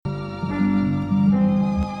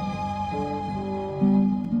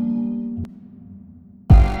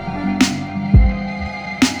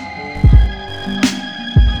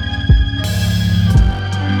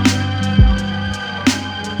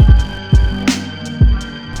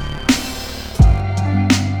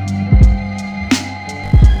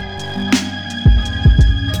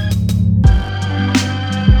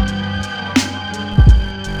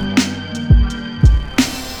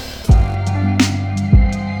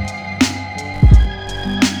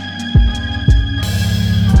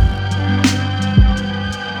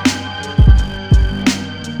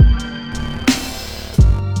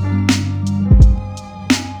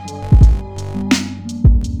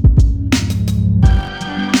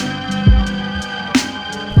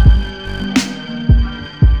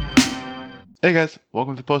Hey guys,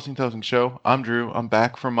 welcome to the Posting Toasting Show. I'm Drew. I'm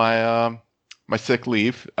back from my sick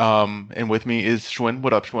leave. And with me is Schwinn.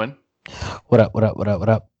 What up, Schwinn? What up? What up? What up? What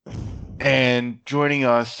up? And joining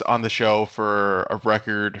us on the show for a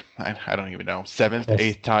record, I don't even know, seventh, Fifth,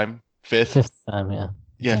 eighth time, fifth, fifth time, yeah. I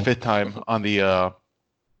yeah, think. fifth time on the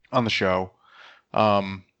show.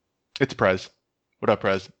 Um, it's Prez. What up,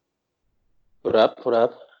 Prez? What up? What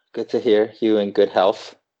up? Good to hear you in good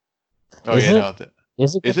health. Oh Is yeah, it? no,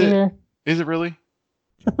 Is it is good to it? hear? Is it really?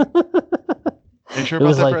 Are you sure It about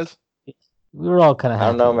was that, like Prez? we were all kind of I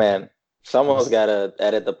don't happy know, with it. man. Someone's Just, gotta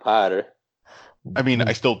edit the pod. I I mean, I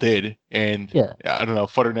mean, still did, and yeah, yeah, I don't know.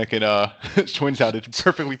 Futterneck and Schwinn sounded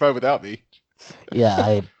perfectly fine without me.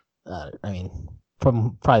 yeah. I mean,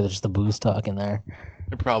 from probably just the booze talk in there.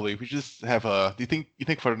 Probably. We just have a. Do you think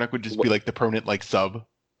Futterneck would just be Wh- like the permanent like sub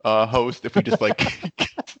host if we just like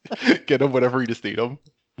get him whenever we just need him?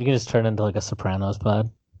 You can just turn into like a Sopranos pod.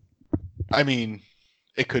 I mean,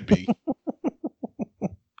 it could be.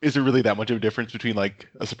 Is there really that much of a difference between like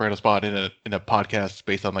a Soprano spot and a podcast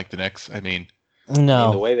based on like the Knicks? I mean, I mean,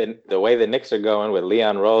 the No, way that the way the Knicks are going with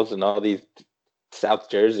Leon Rose and all these South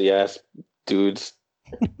Jersey ass dudes.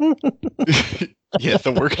 yeah.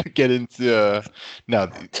 So we're gonna get into no.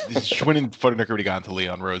 Schwinn and Futterneck already got into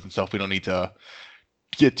Leon Rose and stuff. We don't need to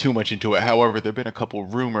get too much into it. However, there've been a couple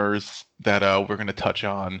rumors that we're gonna touch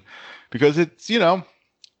on because it's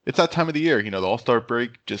that time of the year. The All Star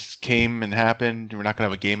break just came and happened. We're not gonna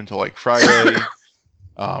have a game until like Friday.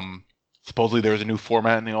 Um, Supposedly there was a new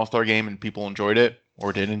format in the All Star game and people enjoyed it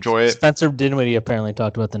or didn't enjoy it. Spencer Dinwiddie apparently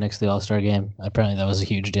talked about the Knicks the All Star game. Apparently that was a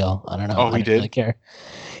huge deal. I don't know. Oh, I he didn't really did. care.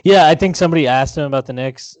 Yeah, I think somebody asked him about the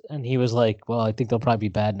Knicks, and he was like, "Well, I think they'll probably be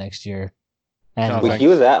bad next year." No And Wait, like, he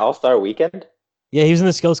was thanks. at All Star Weekend. yeah, he was in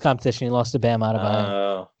the skills competition. He lost to Bam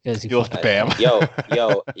Adebayo Uh, because he He lost to fucking Bam.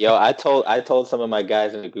 sucked. yo. I told some of my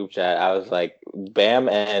guys in the group chat. I was like, Bam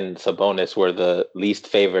and Sabonis were the least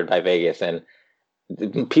favored by Vegas, and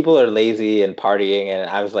people are lazy and partying, and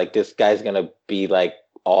I was like, this guy's gonna be like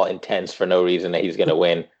all intense for no reason that he's gonna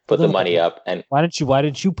win. Well, Put the then money up, and why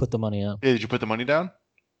didn't you put the money up? Hey, did you put the money down?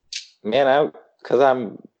 man, because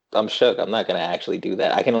I'm shook. I'm not gonna actually do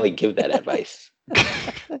that. I can only give that advice.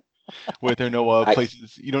 Wait, there are no I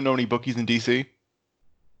places. You don't know any bookies in DC?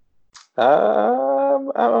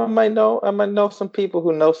 I might know some people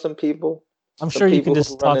who know I'm some sure you can people who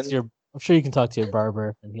just run talk to in. your. I'm sure you can talk to your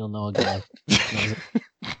barber, and he'll know a guy. Knows it.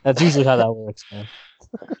 That's usually how that works, man.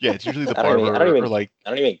 Yeah, it's usually the I don't even I don't barber or even like. I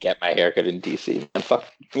don't even get my haircut in DC. And fuck,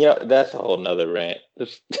 that's a whole nother rant.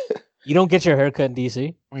 You don't get your haircut in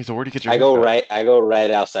DC. Wait, so where do you get your I go haircut? right I go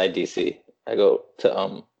right outside DC. I go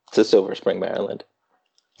to Silver Spring, Maryland.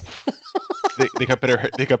 They got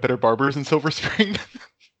better barbers in Silver Spring.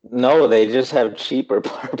 No, they just have cheaper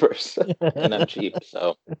barbers, and I'm cheap,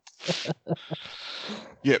 so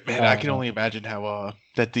Yeah, man, I can uh, only imagine how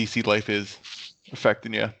that DC life is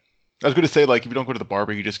affecting you. I was going to say like if you don't go to the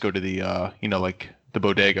barber, you just go to the like the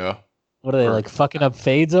bodega what are they or like fucking up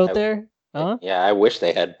fades out I, there? Huh? yeah, I wish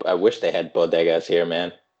they had bodegas here,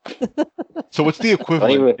 man. so what's the Don't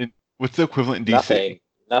equivalent even in what's the equivalent in DC? nothing,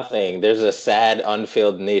 nothing. There's a sad,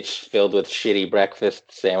 unfilled niche filled with shitty breakfast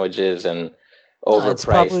sandwiches and No, it's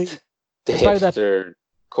probably overpriced it's probably that hipster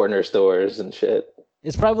corner stores and shit.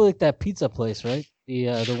 it's probably like that pizza place, right?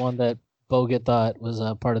 The one that Bogut thought was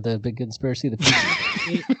part of the big conspiracy, the pizza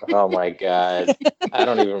company. Oh my god, I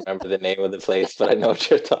don't even remember the name of the place, but I know what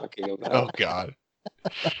you're talking Oh about. God.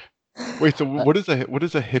 Wait, so Uh, what does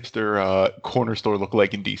a hipster corner store look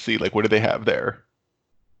like in DC? Like what do they have there?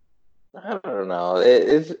 I don't know.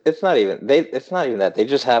 It's not even that. They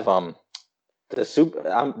just have the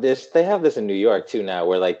super this they have this in New York too now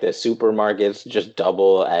where like the supermarkets just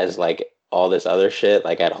double as like all this other shit.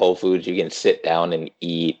 Like at Whole Foods you can sit down and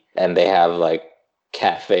eat, and they have like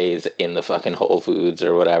cafes in the fucking Whole Foods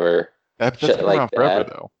or whatever. That's Shit been like around forever that.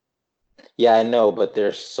 though. Yeah, I know, but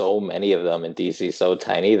there's so many of them in DC, so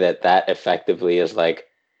tiny that effectively is like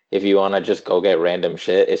if you want to just go get random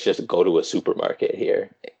shit, it's just go to a supermarket here.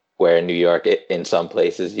 Where in New York, in some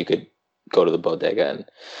places, you could go to the bodega and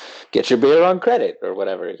get your beer on credit or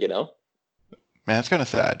whatever. Man, it's kind of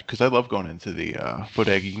sad because I love going into the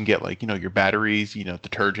bodega. You can get like your batteries,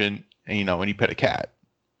 detergent, and when you pet a cat.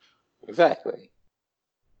 Exactly.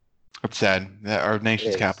 It's sad that our It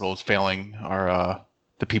nation's is. capital is failing our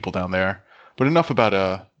the people down there. But enough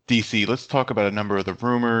about DC. Let's talk about a number of the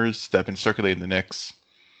rumors that have been circulating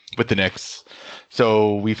with the Knicks.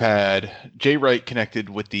 So we've had Jay Wright connected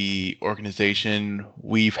with the organization.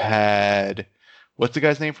 We've had what's the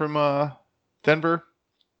guy's name from Denver?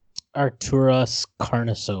 Arturas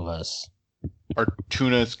Karnasovas.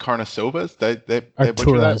 Artunas Carnasovas. They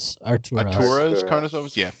butcher that. Arturas. Arturas Arturas.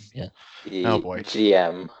 Carnasovas. Yeah. Yeah. Oh The boy.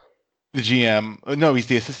 GM. The GM. No, he's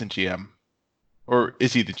the assistant GM. Or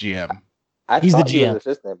is he the GM? He's the Thought he was GM.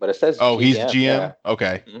 assistant, but it says Oh, GM. he's the GM. Yeah.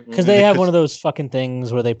 Okay. Because Mhm. they have Because- one of those fucking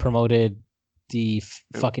things where they promoted the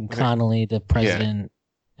fucking Connolly to president,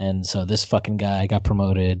 and so this fucking guy got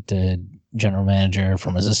promoted to general manager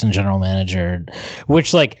from assistant general manager,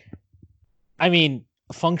 which, like, I mean,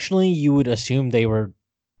 functionally, you would assume they were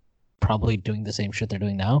probably doing the same shit they're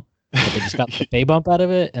doing now, but they just got the pay bump out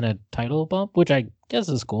of it and a title bump, which I guess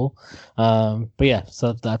is cool. But yeah,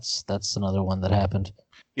 so that's another one that happened.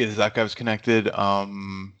 Yeah, that guy was connected.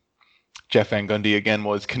 Jeff Van Gundy again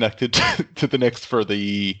was connected to the Knicks for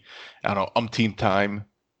the, I don't know, umpteenth time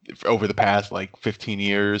over the past like 15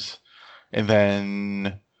 years. And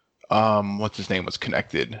then, what's his name was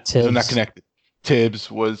connected? So not Tibbs. connected. Tibbs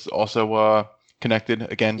was also connected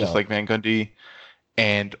again, just Yo. like Van Gundy.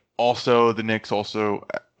 And also the Knicks also,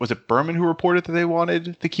 was it Berman who reported that they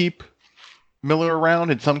wanted to keep Miller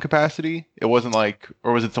around in some capacity? It wasn't like,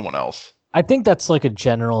 or was it someone else? I think that's like a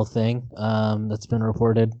general thing that's been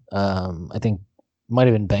reported. I think might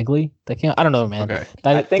have been Begley. That can't. I don't know, man. Okay.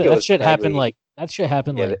 I think it that was shit happened Begley. like that shit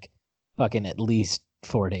happened Yeah, like fucking at least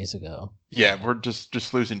 4 days ago. Yeah, we're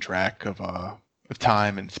just losing track of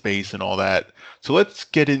time and space and all that. So let's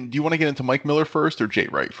get in. Do you want to get into Mike Miller first or Jay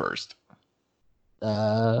Wright first?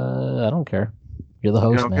 I don't care. You're the You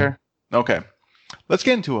host, don't man. care? Okay. Let's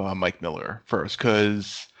get into Mike Miller first,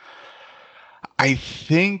 because I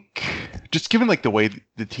think just given like the way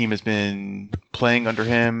the team has been playing under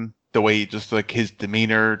him, the way just like his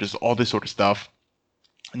demeanor, just all this sort of stuff.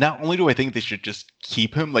 Not only do I think they should just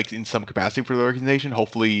keep him like in some capacity for the organization,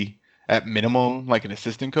 hopefully at minimum like an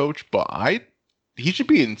assistant coach, but he should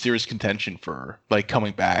be in serious contention for like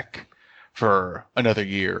coming back for another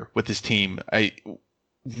year with his team.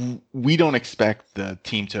 We don't expect the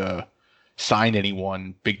team to sign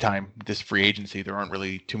anyone big time this free agency. There aren't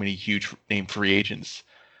really too many huge name free agents.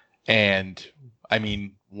 And I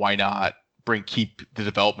mean, why not keep the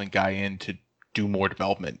development guy in to do more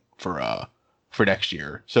development for next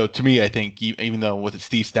year? So to me, I think even though with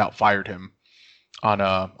Steve Stout fired him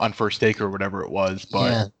on first take or whatever it was,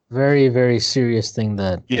 but Yeah, very very serious thing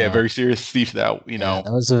that. very serious Steve Stout. You know,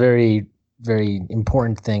 that was a very very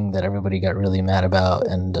important thing that everybody got really mad about,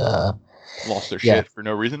 and lost their yeah. shit for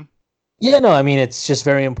no reason. Yeah, no, I mean, it's just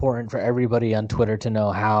very important for everybody on Twitter to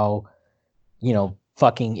know how,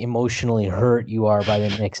 fucking emotionally hurt you are by the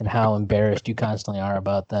Knicks and how embarrassed you constantly are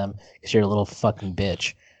about them because you're a little fucking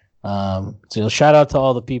bitch. So shout out to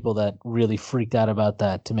all the people that really freaked out about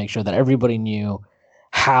that to make sure that everybody knew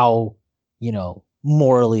how,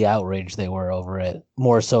 morally outraged they were over it,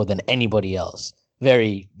 more so than anybody else.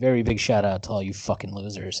 Very, very big shout out to all you fucking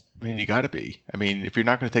losers. I mean, you got to be. I mean, if you're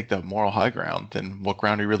not going to take the moral high ground, then what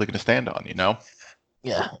ground are you really going to stand on? You know?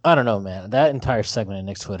 Yeah, I don't know, man. That entire segment of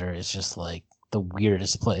Nick's Twitter is just like the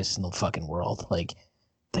weirdest place in the fucking world. Like,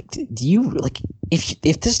 do you like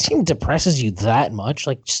if this team depresses you that much,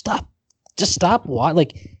 like just stop. What?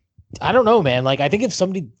 Like, I don't know, man. Like, I think if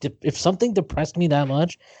something depressed me that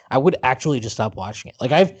much, I would actually just stop watching it.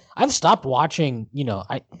 Like, I've stopped watching.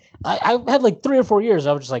 I had like 3 or 4 years.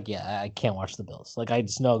 I was just like, yeah, I can't watch the Bills. Like, I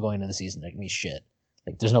just know going into the season, like me shit.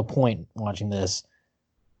 Like, there's no point watching this.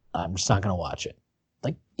 I'm just not gonna watch it.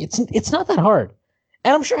 Like, it's not that hard.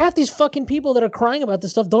 And I'm sure half these fucking people that are crying about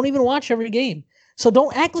this stuff don't even watch every game. So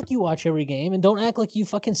don't act like you watch every game, and don't act like you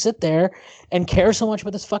fucking sit there and care so much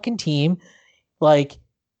about this fucking team. Like,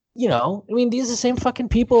 I mean, these are the same fucking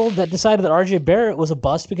people that decided that RJ Barrett was a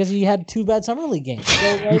bust because he had 2 bad summer league games.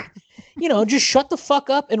 So, like, just shut the fuck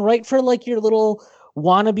up and write for like your little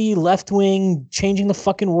wannabe left wing, changing the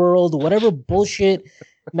fucking world, whatever bullshit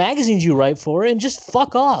magazines you write for, and just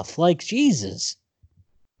fuck off. Like, Jesus.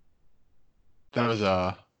 That was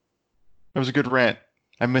a good rant.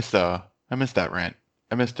 I missed that rant.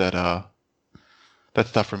 I missed that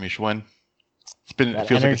stuff from you, Schwinn. It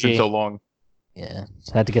feels like it's been so long. Yeah,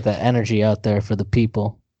 just had to get that energy out there for the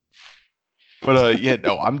people. But yeah,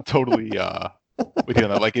 no, I'm totally with you on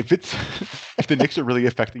that. Like, if the Knicks are really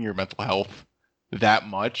affecting your mental health that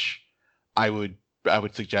much, I would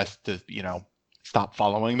suggest to stop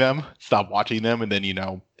following them, stop watching them, and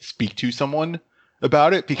then speak to someone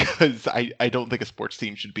about it, because I don't think a sports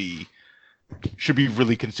team should be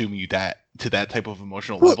really consuming you to that type of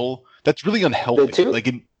emotional level. That's really unhealthy.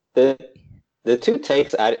 The two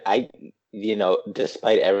takes I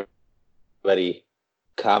despite everybody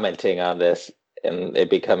commenting on this and it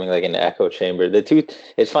becoming like an echo chamber,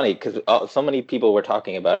 it's funny because so many people were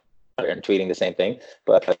talking about it and tweeting the same thing,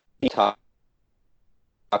 but he talked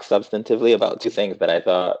substantively about two things that I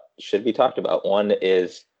thought should be talked about. One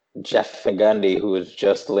is Jeff Van Gundy, who is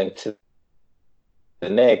just linked to the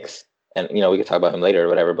Knicks, and we could talk about him later or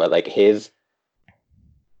whatever. But like his,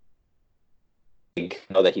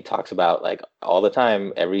 that he talks about like all the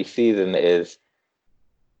time, every season is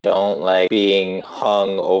don't like being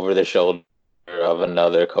hung over the shoulder of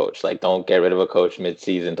another coach. Like don't get rid of a coach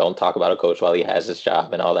mid-season. Don't talk about a coach while he has his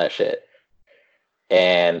job and all that shit.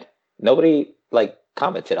 And nobody like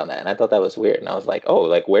commented on that, and I thought that was weird. And I was like, oh,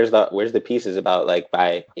 like where's the pieces about like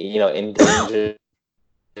by endangering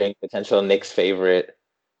potential Knicks favorite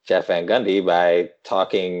Jeff Van Gundy by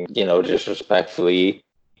talking disrespectfully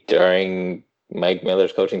during Mike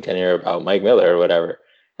Miller's coaching tenure about Mike Miller or whatever.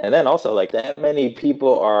 And then also like that many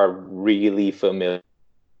people are really familiar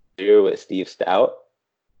with Steve Stout,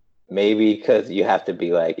 maybe because you have to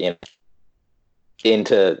be like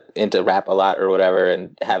into rap a lot or whatever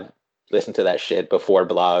and have listened to that shit before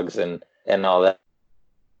blogs and all that.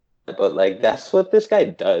 But like that's what this guy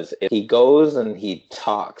does. He goes and he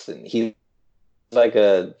talks and he's like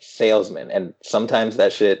a salesman, and sometimes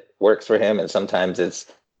that shit works for him and sometimes it's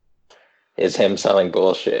him selling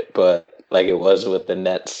bullshit. But like it was with the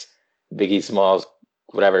Nets, Biggie Smalls,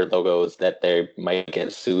 whatever logos that they might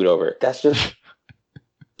get sued over. That's just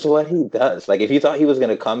what he does. Like if you thought he was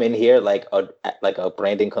gonna come in here like a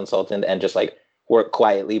branding consultant and just like work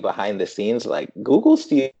quietly behind the scenes, like Google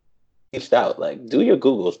Steve Stout. Like do your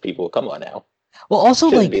Googles, people. Come on now. Well, also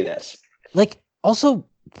Shouldn't be this. like also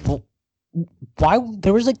why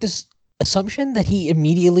there was like this assumption that he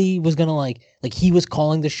immediately was gonna like he was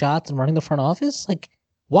calling the shots and running the front office. Like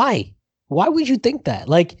why would you think that?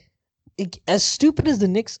 Like as stupid as the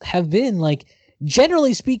Knicks have been, like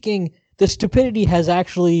generally speaking, the stupidity has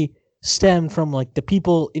actually stemmed from like the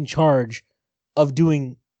people in charge of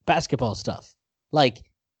doing basketball stuff. Like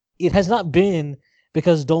it has not been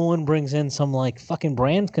because Dolan brings in some like fucking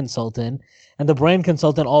brand consultant and the brand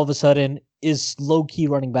consultant all of a sudden is low key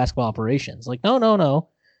running basketball operations. Like no.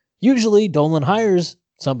 Usually Dolan hires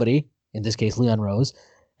somebody, in this case Leon Rose,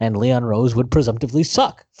 and Leon Rose would presumptively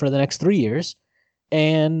suck for the next 3 years.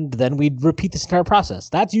 And then we'd repeat this entire process.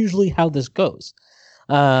 That's usually how this goes.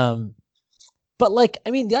 But like,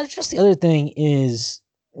 I mean, that's just the other thing is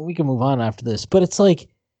we can move on after this, but it's like,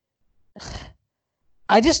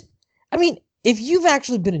 I mean, if you've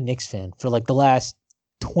actually been a Knicks fan for like the last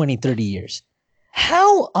 20, 30 years,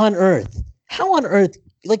 how on earth,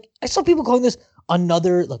 like I saw people calling this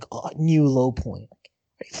another like new low point. Like,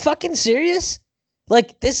 are you fucking serious?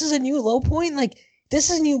 Like this is a new low point? Like this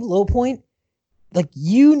is a new low point? Like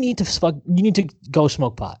you need to go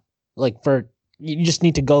smoke pot. Like you just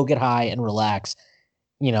need to go get high and relax,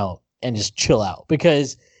 and just chill out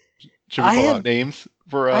because should we call out names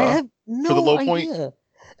for the low point?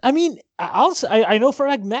 I mean, I know for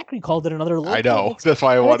like Macri called it another low point. I know. That's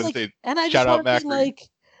why I wanted to say and I shout out Macri. Macri.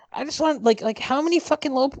 I just want like how many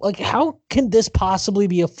fucking how can this possibly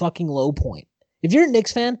be a fucking low point? If you're a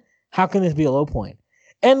Knicks fan, how can this be a low point?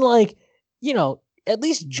 And like, at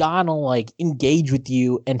least John will like engage with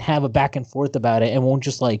you and have a back and forth about it and won't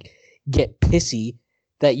just like get pissy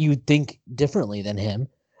that you think differently than him.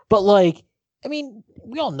 But like, I mean,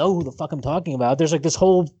 we all know who the fuck I'm talking about. There's like this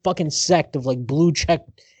whole fucking sect of like blue check,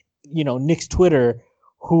 Knicks Twitter,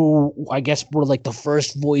 who I guess were like the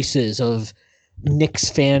first voices of Knicks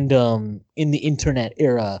fandom in the internet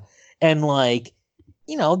era. And like,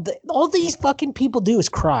 all these fucking people do is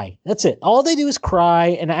cry. That's it. All they do is cry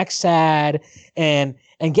and act sad and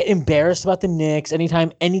get embarrassed about the Knicks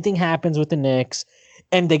anytime anything happens with the Knicks.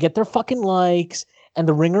 And they get their fucking likes and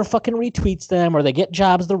the Ringer fucking retweets them or they get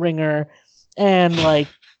jobs the Ringer. And like,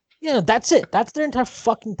 that's it. That's their entire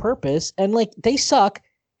fucking purpose. And like, they suck.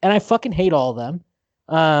 And I fucking hate all of them.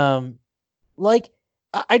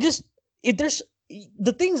 There's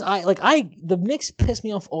the things the Knicks piss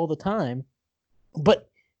me off all the time. But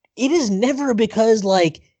it is never because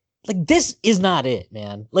like this is not it,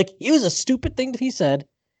 man. Like it was a stupid thing that he said.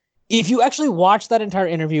 If you actually watch that entire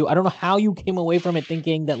interview, I don't know how you came away from it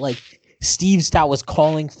thinking that like Steve Stout was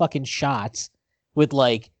calling fucking shots with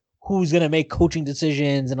like who's gonna make coaching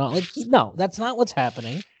decisions and all. Like no, that's not what's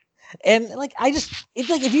happening. And like it's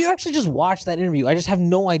like if you actually just watch that interview, I just have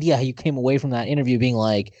no idea how you came away from that interview being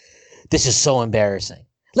like, this is so embarrassing.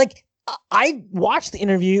 Like I watched the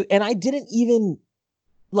interview and I didn't even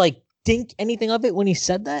like think anything of it when he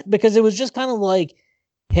said that because it was just kind of like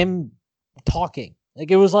him talking. Like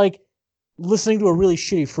it was like listening to a really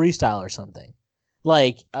shitty freestyle or something.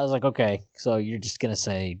 Like I was like, okay, so you're just gonna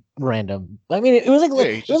say random. I mean, it was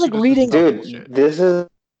like reading. Dude, this is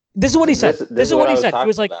what he said. This is what he said. He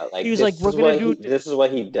was like, about. he was like, we're gonna do. This is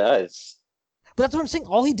what he does. that's what I'm saying.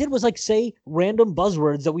 All he did was like say random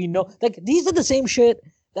buzzwords that we know. Like these are the same shit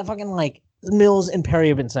that fucking like Mills and Perry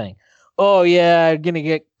have been saying. Oh yeah, gonna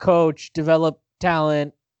get coach, develop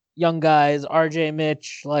talent, young guys, RJ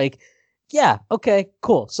Mitch. Like, yeah, okay,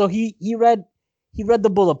 cool. So he read the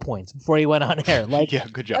bullet points before he went on air. Like, Yeah,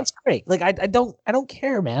 good job. that's great. Like I don't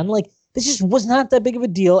care, man. Like this just was not that big of a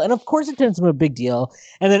deal. And of course it turns into a big deal.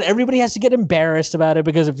 And then everybody has to get embarrassed about it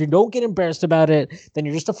because if you don't get embarrassed about it, then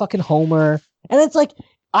you're just a fucking homer. And it's like,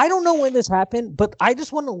 I don't know when this happened, but I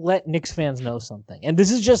just want to let Knicks fans know something. And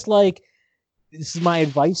this is just like, this is my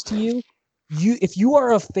advice to you. If you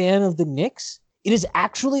are a fan of the Knicks, it is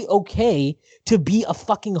actually okay to be a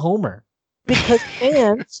fucking homer because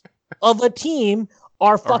fans of a team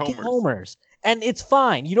are fucking homers. And it's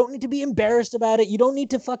fine. You don't need to be embarrassed about it. You don't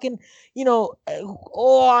need to fucking,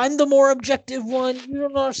 I'm the more objective one. You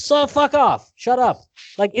know, so fuck off. Shut up.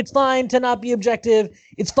 Like, it's fine to not be objective.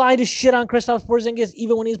 It's fine to shit on Kristaps Porzingis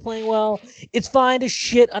even when he's playing well. It's fine to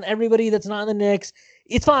shit on everybody that's not in the Knicks.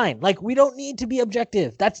 It's fine. Like, we don't need to be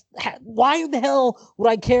objective. Why the hell would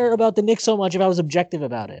I care about the Knicks so much if I was objective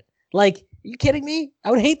about it? Like, are you kidding me?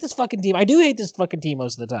 I would hate this fucking team. I do hate this fucking team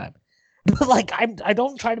most of the time. But like I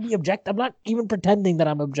don't try to be objective. I'm not even pretending that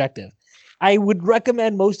I'm objective. I would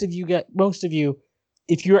recommend most of you,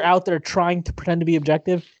 if you're out there trying to pretend to be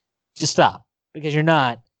objective, just stop because you're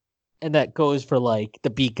not. And that goes for like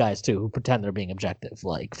the beat guys too, who pretend they're being objective,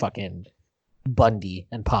 like fucking Bundy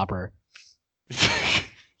and Popper.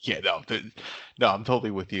 Yeah, no, I'm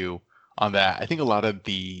totally with you on that. I think a lot of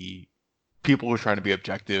the people who are trying to be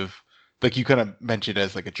objective, like you kind of mentioned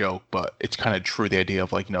as like a joke, but it's kind of true. The idea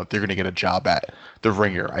of like, they're going to get a job at the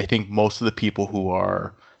Ringer. I think most of the people who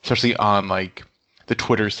are, especially on like the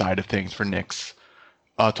Twitter side of things for Knicks,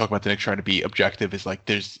 talking about the Knicks trying to be objective is like,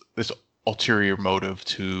 there's this ulterior motive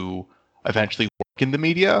to eventually work in the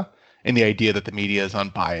media and the idea that the media is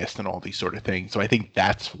unbiased and all these sort of things. So I think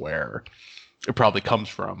that's where it probably comes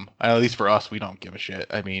from. At least for us, we don't give a shit.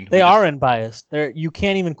 I mean, they are unbiased. You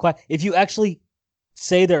can't even if you actually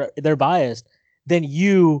say they're biased, then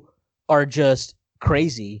you are just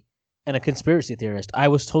crazy and a conspiracy theorist. I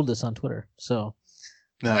was told this on Twitter, so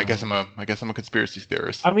no, I guess I'm a conspiracy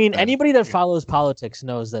theorist. I mean, anybody that follows politics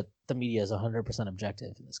knows that the media is 100%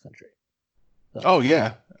 objective in this country. So. Oh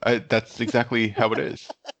yeah, that's exactly how it is.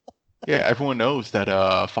 Yeah, everyone knows that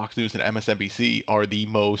Fox News and MSNBC are the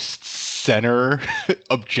most center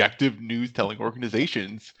objective news telling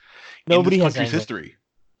organizations in this country's history.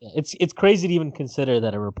 It's crazy to even consider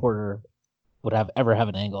that a reporter would ever have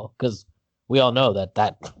an angle because we all know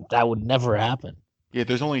that would never happen. Yeah,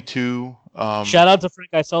 there's only two. Shout out to Frank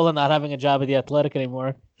Isola not having a job at the Athletic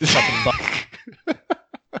anymore.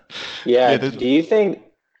 Yeah. Do you think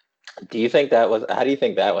that was? How do you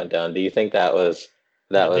think that went down? Do you think that was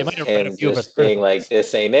him just being like,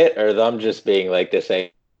 this ain't it, or them just being like, this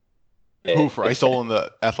ain't it? Who, for Isola in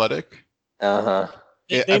the Athletic? Uh-huh.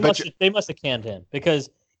 Yeah, they must have canned him because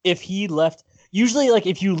if he left, usually like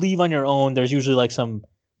if you leave on your own, there's usually like some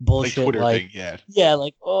bullshit like Twitter thing, yeah,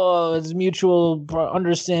 like, oh, it's mutual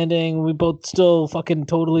understanding. We both still fucking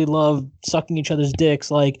totally love sucking each other's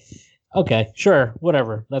dicks. Like, okay, sure,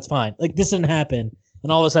 whatever, that's fine. Like this didn't happen,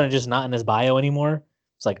 and all of a sudden, just not in his bio anymore.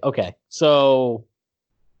 It's like, okay, so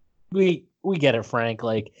we get it, Frank.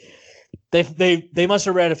 Like they must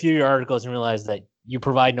have read a few of your articles and realized that you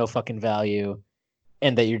provide no fucking value,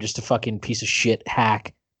 and that you're just a fucking piece of shit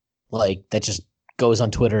hack, like that just goes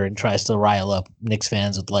on Twitter and tries to rile up Knicks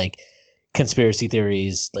fans with like conspiracy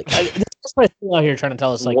theories. Like this guy's out here trying to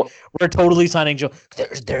tell us like we're totally signing Joe.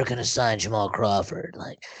 They're gonna sign Jamal Crawford.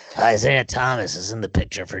 Like Isaiah Thomas is in the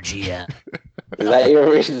picture for GM. Is that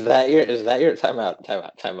your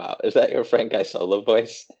timeout? Is that your Frank Isola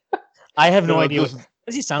voice? I have no idea. What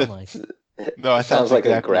does he sound like? No, it sounds like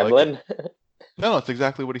exactly a gremlin. No, it's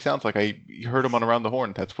exactly what he sounds like. I heard him on Around the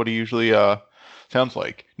Horn. That's what he usually sounds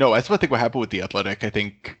like. No, that's what I think what happened with The Athletic. I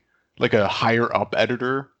think like a higher up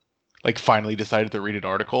editor like finally decided to read an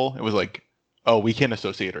article. It was like, oh, we can't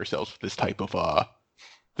associate ourselves with this type of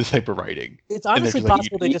writing. It's honestly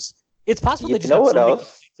possible it's possible they just have so many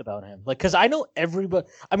things about him. Like, because I know everybody.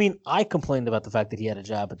 I mean, I complained about the fact that he had a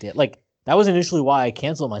job at the that was initially why I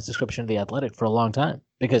canceled my subscription to The Athletic for a long time.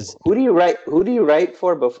 Because who do you write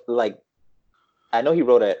for? Like, I know he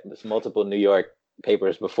wrote at multiple New York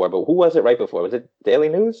papers before, but who was it right before? Was it Daily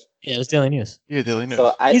News? Yeah, it was Daily News. Yeah, Daily News.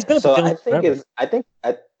 So I think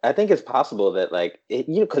it's possible that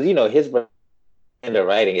because his brand of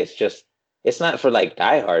writing is just. It's not for like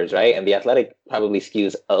diehards, right? And The Athletic probably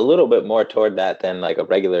skews a little bit more toward that than like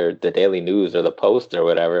the Daily News or the Post or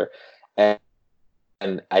whatever.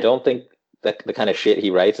 And I don't think the kind of shit he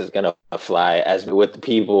writes is gonna fly as with the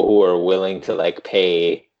people who are willing to like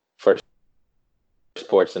pay for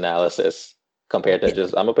sports analysis compared to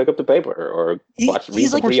just I'm gonna pick up the paper or read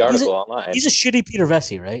the free article online. He's a shitty Peter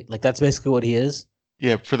Vesey, right? Like that's basically what he is.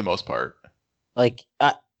 Yeah, for the most part. Like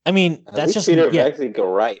I mean, that's just Peter Vesey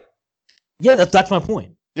go right. Yeah, that's my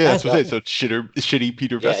point. Yeah, that's what I say. So shitty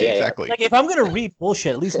Peter Vesey, exactly. Like if I'm gonna read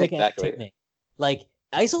bullshit, at least make it entertaining. Like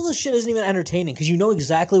Isola shit isn't even entertaining because you know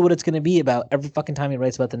exactly what it's gonna be about every fucking time he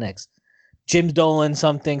writes about the Knicks. Jim Dolan,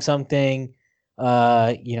 something,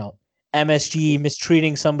 MSG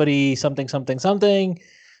mistreating somebody, something.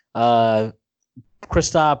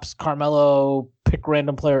 Kristaps, Carmelo, pick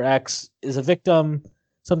random player X is a victim,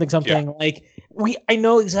 something. Yeah. Like I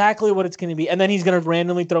know exactly what it's going to be, and then he's going to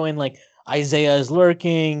randomly throw in like Isaiah is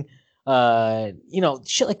lurking,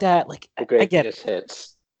 shit like that. Like I get it.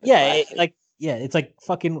 Hits. Yeah, it's like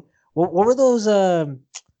fucking. What were those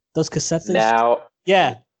cassettes?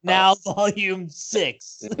 Now volume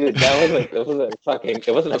 6. Dude, it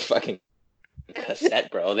wasn't a fucking cassette,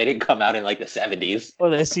 bro. They didn't come out in like the 70s. Oh,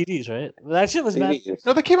 they're CDs, right? That shit was mad.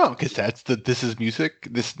 No, they came out in cassettes. This is music.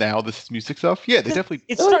 This is music stuff. Yeah, they definitely.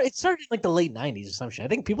 It started in like the late 90s or some shit. I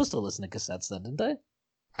think people still listen to cassettes then, didn't they?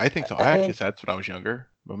 I think so. I had cassettes when I was younger,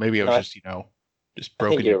 but maybe I was just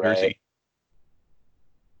broken in Jersey. Right.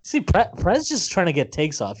 See, Prez just trying to get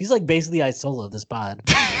takes off. He's like basically Isola of this pod.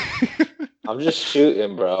 I'm just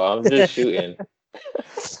shooting, bro. I'm just shooting.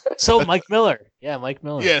 So Mike Miller. Yeah, Mike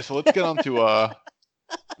Miller. Yeah, so let's get on to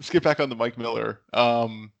let's get back on to Mike Miller.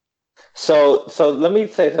 So let me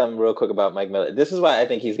say something real quick about Mike Miller. This is why I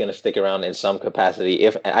think he's gonna stick around in some capacity.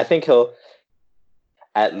 I think he'll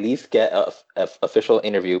at least get a official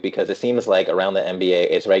interview, because it seems like around the NBA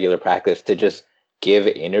it's regular practice to just give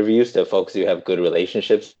interviews to folks you have good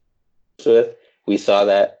relationships with. We saw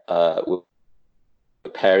that with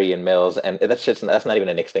Perry and Mills, and that's not even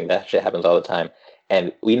a Knicks thing. That shit happens all the time.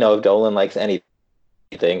 And we know if Dolan likes anything,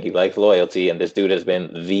 he likes loyalty, and this dude has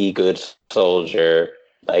been the good soldier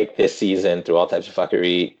like this season through all types of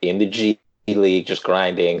fuckery in the G League, just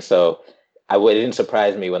grinding. So it didn't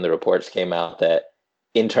surprise me when the reports came out that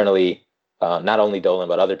internally, not only Dolan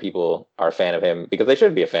but other people are a fan of him, because they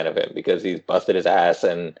should be a fan of him because he's busted his ass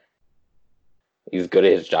and he's good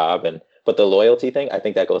at his job. But the loyalty thing, I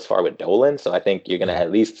think that goes far with Dolan. So I think you're gonna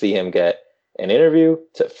at least see him get an interview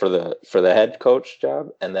for the head coach job,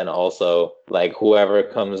 and then also like whoever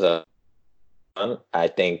comes up, I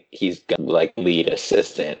think he's gonna like lead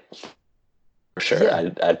assistant for sure. Yeah.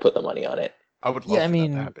 I'd put the money on it. I would love that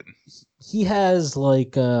to happen. He has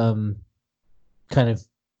like kind of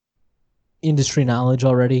industry knowledge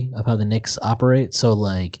already of how the Knicks operate. So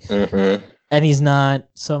like, and he's not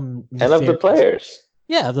some and of the players.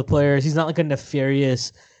 Yeah, of the players. He's not like a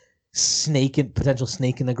nefarious potential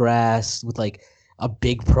snake in the grass with like a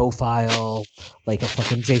big profile, like a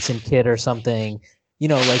fucking Jason Kidd or something.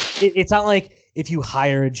 Like it's not like if you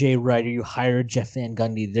hire a Jay Wright or you hire a Jeff Van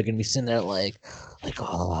Gundy, they're gonna be sitting there like,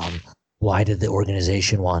 why did the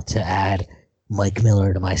organization want to add Mike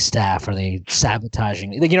Miller to my staff? Are they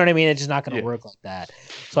sabotaging? Like, you know what I mean? It's just not gonna work like that.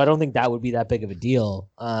 So I don't think that would be that big of a deal.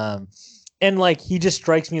 And like he just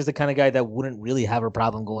strikes me as the kind of guy that wouldn't really have a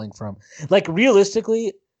problem going from like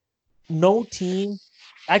realistically, no team.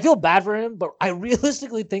 I feel bad for him, but I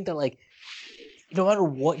realistically think that like no matter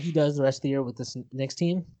what he does the rest of the year with this next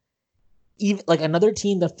team, even like another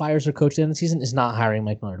team that fires their coach at the end of the season is not hiring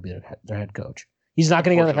Mike Miller to be their head coach. He's not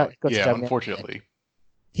going to get the head coach job. Yeah, unfortunately.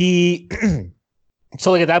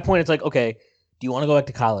 So like at that point, it's like, okay, do you want to go back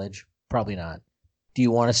to college? Probably not. Do you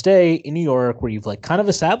want to stay in New York where you've like kind of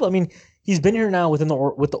established? I mean, he's been here now with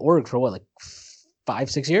the org for what, like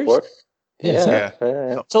 5-6 years? Yeah.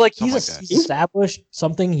 So like he's established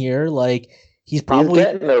something here. Like he's probably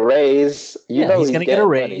getting a raise. He's going to get a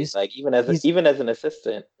raise. Money, like even as an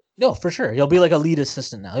assistant. No, for sure. He'll be like a lead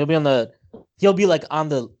assistant now. He'll be like on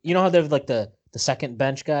the, you know how they have like the second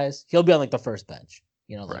bench guys? He'll be on like the first bench.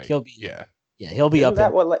 Right. He'll be he'll be isn't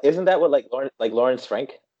up. Isn't that what Lawrence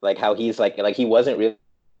Frank, like how he's like he wasn't really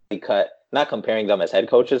cut, not comparing them as head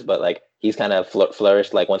coaches, but like he's kind of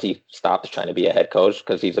flourished like once he stopped trying to be a head coach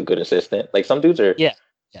because he's a good assistant. Like some dudes are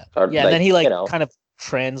and then he kind of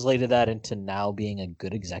translated that into now being a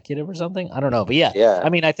good executive or something. I don't know, but I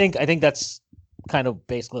mean, I think that's kind of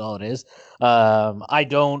basically all it is. I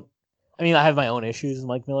have my own issues with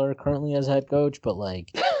Mike Miller currently as head coach, but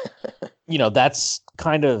like that's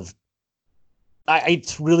kind of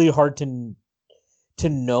it's really hard to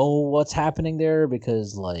know what's happening there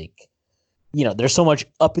because like there's so much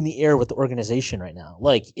up in the air with the organization right now.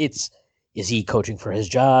 Like is he coaching for his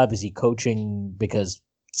job? Is he coaching because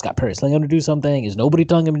Scott Perry telling him to do something? Is nobody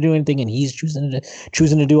telling him to do anything, and he's choosing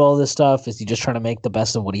to do all this stuff? Is he just trying to make the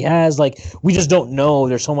best of what he has? Like, we just don't know.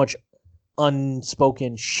 There's so much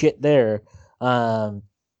unspoken shit there.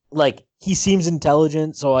 Like, he seems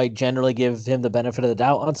intelligent, so I generally give him the benefit of the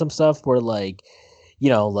doubt on some stuff. Where, like,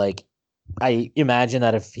 like, I imagine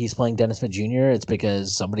that if he's playing Dennis Smith Jr., it's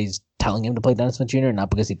because somebody's telling him to play Dennis Smith Jr., not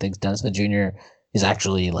because he thinks Dennis Smith Jr. is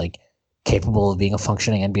actually, like, capable of being a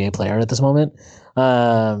functioning NBA player at this moment.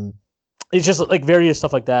 It's just like various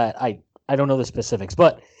stuff like that. I don't know the specifics,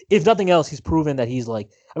 but if nothing else, he's proven that he's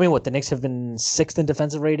like, I mean, what, the Knicks have been 6th in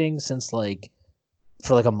defensive rating since like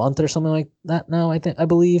for like a month or something like that now, I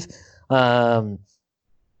believe.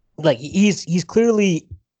 Like he's clearly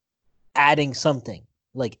adding something,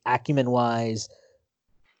 like acumen wise,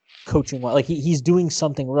 coaching wise, like he's doing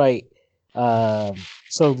something right.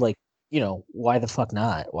 So like, why the fuck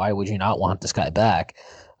not? Why would you not want this guy back?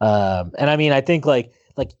 And I mean, I think like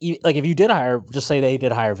if you did hire, just say they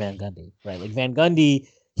did hire Van Gundy, right? Like Van Gundy,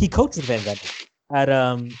 he coached with Van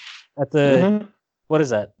Gundy at the what is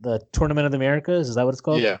that? The Tournament of the Americas? Is that what it's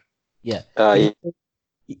called? Yeah. Yeah. Yeah.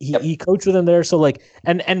 He coached with him there. So like,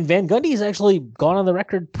 and Van Gundy's actually gone on the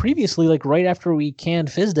record previously, like right after we canned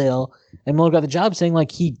Fizdale and Miller got the job, saying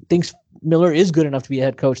like he thinks Miller is good enough to be a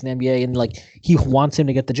head coach in the NBA, and like he wants him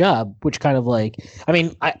to get the job, which kind of like, I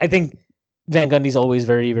mean, I think Van Gundy's always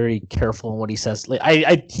very, very careful in what he says.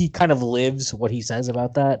 Like he kind of lives what he says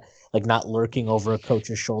about that, like not lurking over a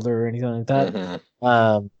coach's shoulder or anything like that.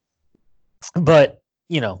 Mm-hmm. But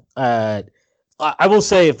I will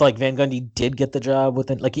say if like Van Gundy did get the job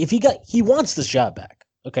within, like if he wants this job back.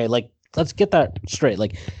 Okay, like let's get that straight.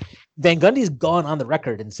 Like Van Gundy's gone on the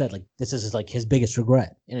record and said like this is like his biggest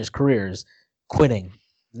regret in his career is quitting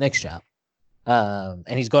the Knicks job.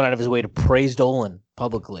 And he's gone out of his way to praise Dolan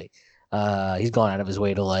publicly. He's gone out of his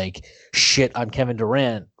way to like shit on Kevin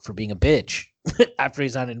Durant for being a bitch after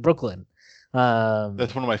he's on in Brooklyn.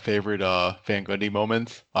 That's one of my favorite Van Gundy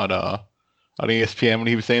moments on ESPN when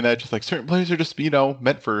he was saying that, just like certain players are just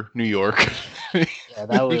meant for New York. Yeah,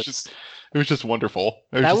 that was it was just wonderful.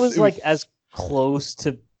 That was like as close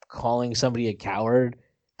to calling somebody a coward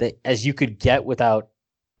that as you could get without,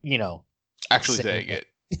 actually saying it.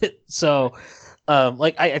 So,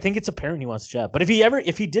 like I think it's apparent he wants the job. But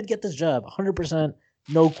if he did get this job, 100%,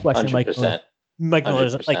 no question, 100%. Mike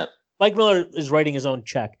Miller is writing his own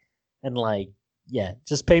check, and like, yeah,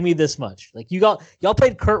 just pay me this much. Like y'all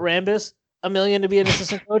paid Kurt Rambis $1 million to be an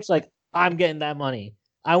assistant coach. Like I'm getting that money.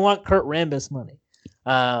 I want Kurt Rambis money.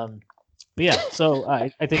 But yeah, so I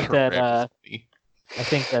think that I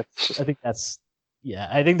think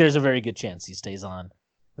there's a very good chance he stays on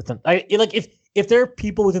with them. If there are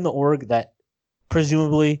people within the org that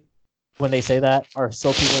presumably when they say that are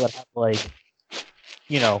still people that have like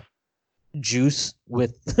juice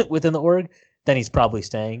within the org, then he's probably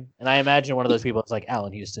staying. And I imagine one of those people is like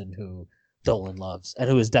Allen Houston, who Dolan loves and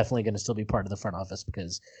who is definitely going to still be part of the front office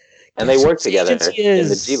because they work together in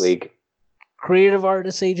the G League. Creative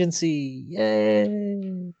artist agency,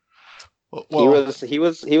 yay! Well, he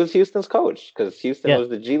was Houston's coach because Houston was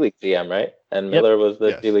the G League GM, right? And Miller was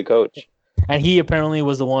the G League coach. And he apparently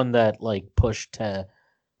was the one that like pushed to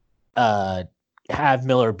have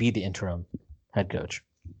Miller be the interim head coach.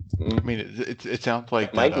 I mean, it sounds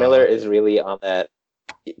like Mike Miller is really on that.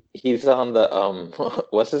 He's on the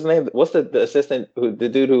what's his name? What's the assistant? The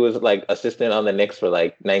dude who was like assistant on the Knicks for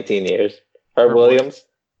like 19 years? Herb Williams.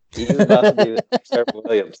 He's about to be Herb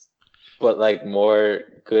Williams, but like more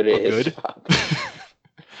good at his job.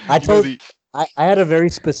 I had a very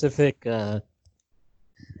specific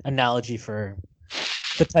analogy for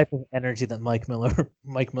the type of energy that Mike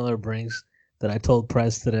Miller brings that I told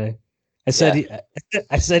Prez today. I said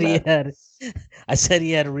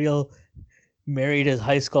he had real married his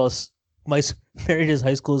high school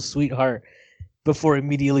sweetheart before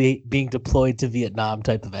immediately being deployed to Vietnam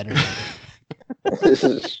type of energy.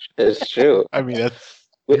 It's true. I mean,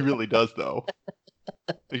 he really does though.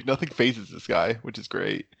 Like, nothing phases this guy, which is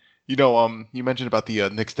great. You mentioned about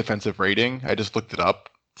the Knicks defensive rating. I just looked it up.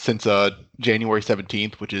 Since January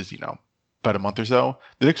 17th, which is about a month or so,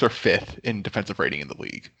 the Knicks are 5th in defensive rating in the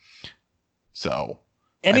league. So,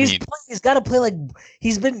 and he's got to play like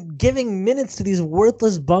he's been giving minutes to these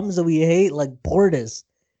worthless bums that we hate, like Portis,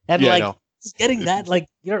 and he's getting that. Like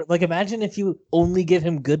like imagine if you only give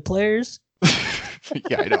him good players.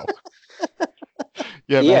 Yeah, I know.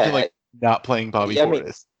 Imagine not playing Bobby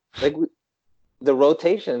Portis. I mean, the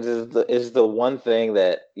rotations is the one thing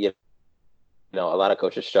that a lot of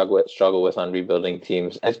coaches struggle with on rebuilding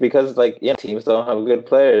teams. It's because teams don't have good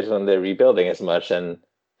players when they're rebuilding as much, and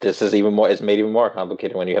this is even more. It's made even more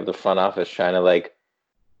complicated when you have the front office trying to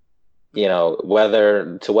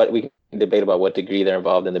whether to what we can debate about what degree they're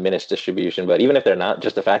involved in the minutes distribution, but even if they're not,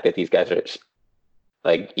 just the fact that these guys are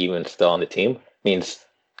like even still on the team means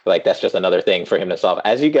like that's just another thing for him to solve.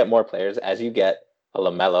 As you get more players, as you get a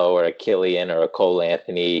LaMelo or a Killian or a Cole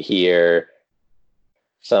Anthony here,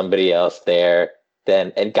 somebody else there,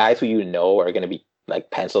 then and guys who are going to be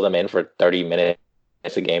like pencil them in for 30 minutes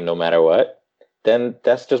a game no matter what, then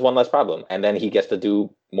that's just one less problem. And then he gets to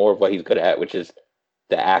do more of what he's good at, which is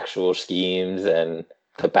the actual schemes and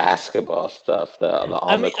the basketball stuff, the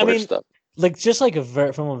on the court stuff. Like just like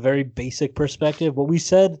from a very basic perspective, what we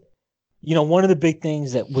said, one of the big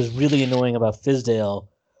things that was really annoying about Fizdale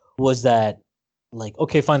was that, like,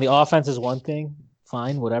 okay, fine, the offense is one thing,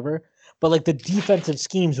 fine, whatever, but like the defensive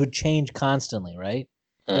schemes would change constantly, right?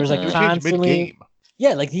 There was like constantly,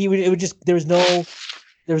 yeah, like it would just there was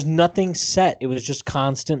nothing set. It was just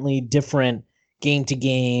constantly different, game to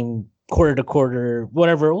game, quarter to quarter,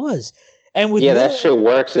 whatever it was. And with that shit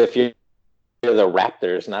works if you're the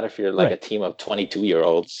Raptors, not if you're like a team of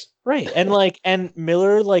 22-year-olds. Right. And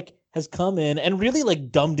Miller like has come in and really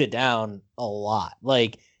like dumbed it down a lot.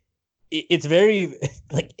 Like it's very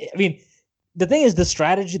like, I mean, the thing is the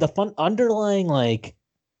strategy, the underlying like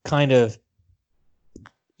kind of,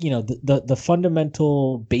 the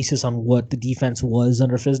fundamental basis on what the defense was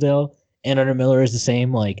under Fizdale and under Miller is the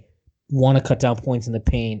same. Like, want to cut down points in the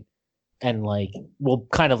paint and like will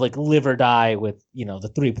kind of like live or die with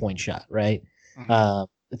the 3-point shot, right? Mm-hmm.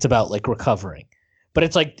 It's about like recovering, but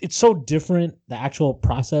it's like it's so different, the actual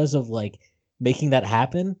process of like making that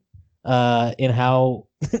happen in how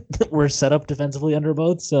we're set up defensively under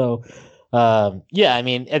both. So yeah, I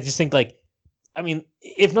mean, I just think like, I mean,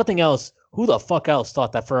 if nothing else, who the fuck else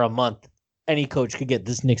thought that for a month any coach could get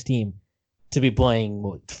this Knicks team to be playing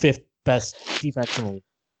 5th best defense in the league?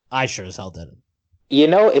 I sure as hell didn't.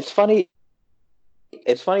 It's funny.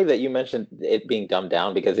 It's funny that you mentioned it being dumbed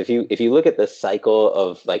down, because if you look at the cycle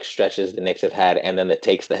of like stretches the Knicks have had and then the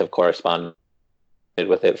takes that have corresponded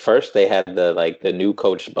with it, first they had the new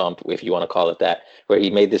coach bump, if you want to call it that, where he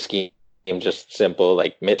made the scheme just simple,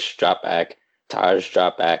 like Mitch drop back, Taj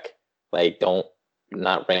drop back, like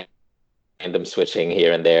not random switching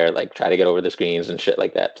here and there, like try to get over the screens and shit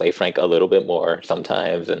like that, play Frank a little bit more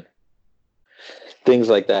sometimes and things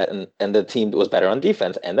like that, and the team was better on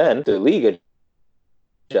defense. And then the league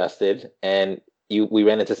adjusted, and we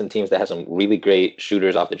ran into some teams that had some really great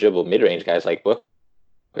shooters off the dribble, mid-range guys like Booker,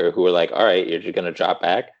 who were like, all right, you're just going to drop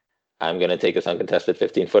back, I'm going to take this uncontested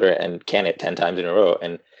 15-footer and can it 10 times in a row.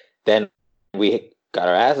 And then we got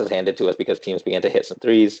our asses handed to us because teams began to hit some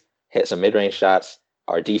threes, hit some mid-range shots.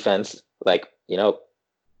 Our defense, like,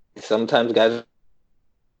 sometimes guys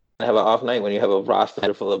have an off night when you have a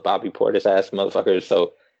roster full of Bobby Portis ass motherfuckers.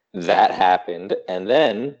 So that happened, and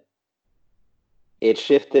then it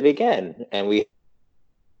shifted again, and we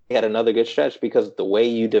had another good stretch because the way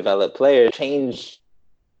you develop players changed.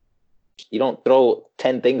 You don't throw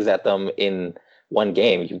 10 things at them in one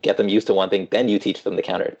game. You get them used to one thing, then you teach them the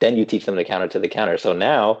counter, then you teach them the counter to the counter. So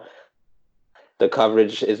now the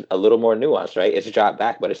coverage is a little more nuanced, right? It's dropped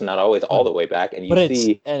back, but it's not always all the way back. And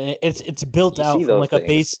it's built out from like a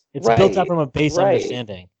base. It's built out from a base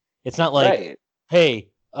understanding. It's not like, hey,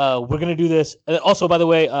 we're gonna do this. Also, by the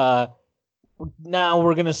way, now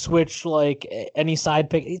we're gonna switch like any side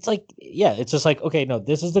pick. It's like, yeah, it's just like, okay, no,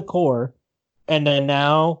 this is the core, and then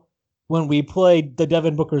now when we play the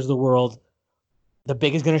Devin Bookers of the world, the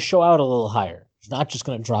big is gonna show out a little higher. It's not just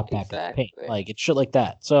gonna drop back in the paint. Like it's shit like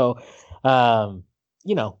that. So. I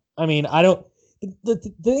mean, I don't. The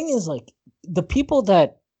thing is, like, the people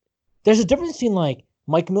that there's a difference between like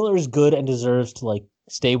Mike Miller is good and deserves to like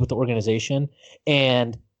stay with the organization,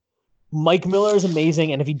 and Mike Miller is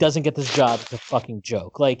amazing, and if he doesn't get this job, it's a fucking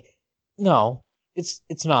joke. Like, no, it's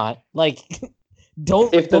not. Like,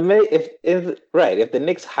 if the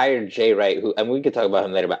Knicks hired Jay Wright, who, and we could talk about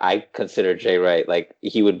him later, but I consider Jay Wright, like,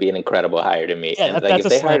 he would be an incredible hire to me. Yeah, and like if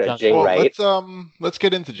they hired a Jay Wright, let's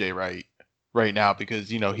get into Jay Wright right now, because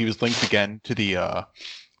he was linked again to the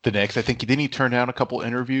Knicks. I think didn't he turn down a couple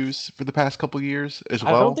interviews for the past couple years as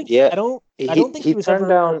well? I don't think he was ever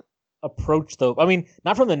down approached though. I mean,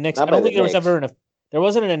 not from the Knicks. I don't think there was ever there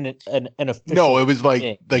wasn't an official. No, it was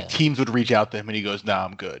like teams would reach out to him and he goes, "Nah,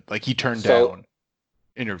 I'm good." Like he turned down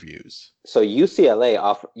interviews. So UCLA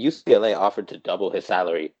offered to double his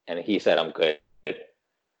salary, and he said, "I'm good,"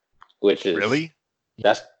 which is really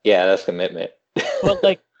that's commitment.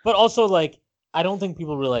 But also like I don't think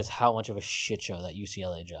people realize how much of a shit show that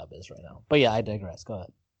UCLA job is right now. But yeah, I digress. Go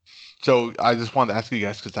ahead. So I just wanted to ask you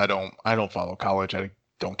guys, because I don't follow college. I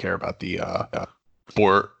don't care about the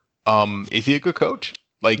sport. Is he a good coach?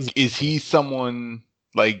 Like, is he someone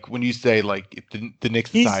Like when you say like if the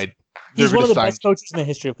Knicks He's decide they're he's one going of to the sign, best coaches in the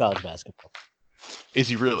history of college basketball. is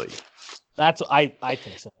he really? That's I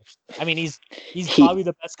think so. I mean, he's He, probably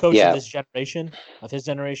the best coach yeah. of his generation.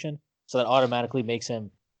 So that automatically makes him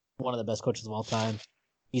one of the best coaches of all time.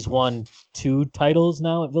 He's won 2 titles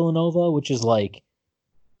now at Villanova, which is like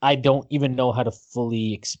I don't even know how to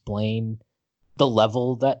fully explain the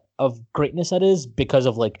level that of greatness that is because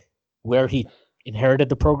of like where he inherited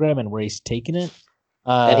the program and where he's taken it.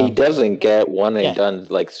 And he doesn't get one and yeah. done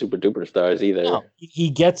like super duper stars either. No, he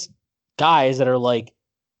gets guys that are like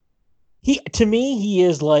to me he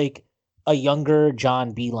is like a younger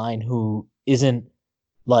John Beeline who isn't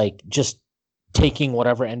like just taking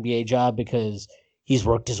whatever NBA job because he's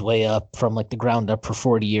worked his way up from like the ground up for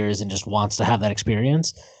 40 years and just wants to have that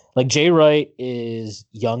experience. Like Jay Wright is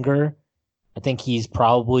younger. I think he's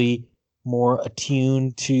probably more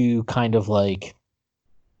attuned to kind of like,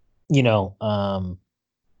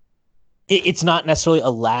 it's not necessarily a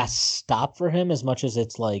last stop for him as much as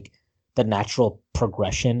it's like the natural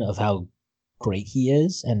progression of how great he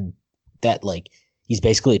is and that like he's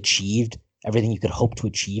basically achieved everything you could hope to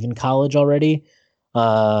achieve in college already.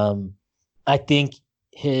 I think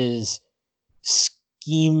his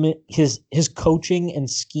scheme, his coaching and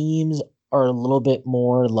schemes are a little bit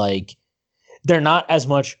more like they're not as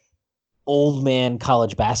much old man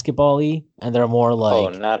college basketball-y, and they're more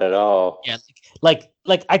like not at all. Yeah, like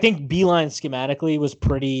I think Beeline schematically was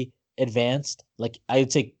pretty advanced. Like I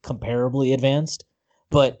would say comparably advanced,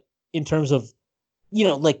 but in terms of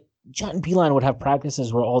like John Beeline would have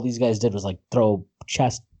practices where all these guys did was like throw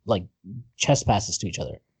chest passes to each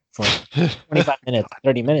other for like 25 minutes,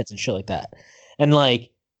 30 minutes and shit like that. And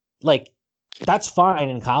like that's fine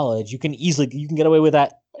in college. You can get away with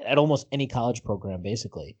that at almost any college program,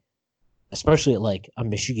 basically. Especially at like a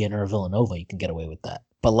Michigan or a Villanova, you can get away with that.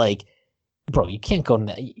 But like, bro, you can't go.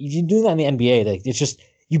 You do that in the NBA. Like, it's just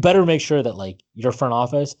you better make sure that like your front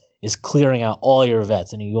office is clearing out all your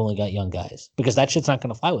vets and you only got young guys because that shit's not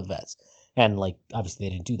going to fly with vets. And like, obviously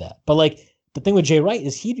they didn't do that. But like, the thing with Jay Wright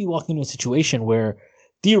is he'd be walking into a situation where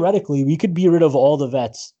theoretically we could be rid of all the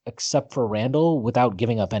vets except for Randall without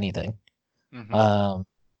giving up anything. Mm-hmm.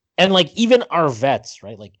 And like even our vets,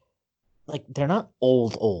 right? Like they're not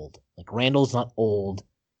old. Like Randall's not old.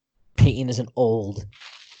 Peyton isn't old.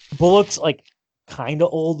 Bullock's like kind of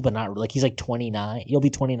old, but not like he's like 29. He'll be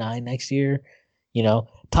 29 next year.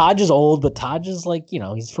 Taj is old, but Taj is like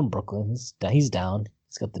he's from Brooklyn. He's down.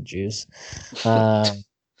 He's got the juice.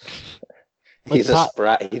 He's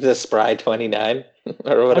a spry 29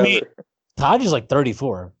 or whatever. I mean, Taj is like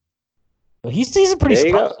 34, but he's a pretty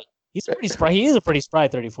spry. He's pretty spry. He is a pretty spry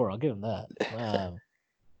 34. I'll give him that.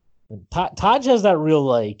 Taj has that real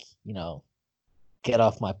like get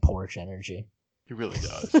off my porch energy. He really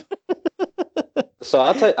does. So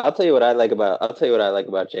I'll tell you what I like about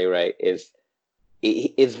Jay Wright is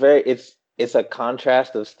it's a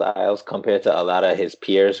contrast of styles compared to a lot of his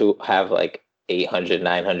peers who have like 800,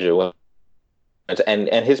 900 wins.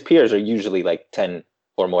 And his peers are usually like 10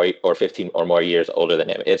 or more or 15 or more years older than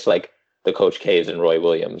him. It's like the Coach K's and Roy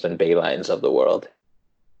Williams and Beilines of the world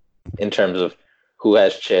in terms of who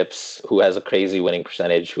has chips, who has a crazy winning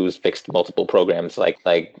percentage, who's fixed multiple programs like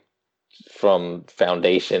from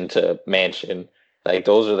foundation to mansion. Like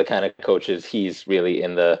those are the kind of coaches he's really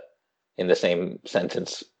in the same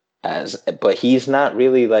sentence as, but he's not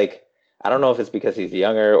really like, I don't know if it's because he's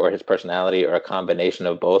younger or his personality or a combination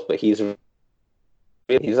of both, but he's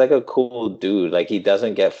like a cool dude. Like he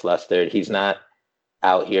doesn't get flustered. He's not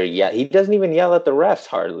out here yet. He doesn't even yell at the refs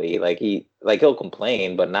hardly. Like he'll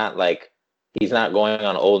complain, but not like he's not going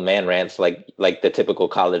on old man rants like the typical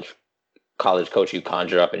college coach you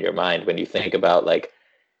conjure up in your mind when you think about like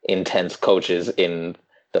intense coaches in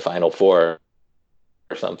the Final Four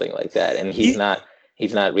or something like that. And he's not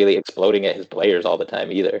really exploding at his players all the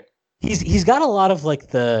time either. He's got a lot of like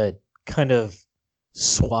the kind of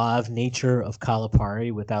suave nature of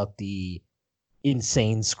Calipari without the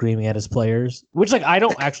insane screaming at his players, which like I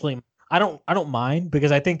don't mind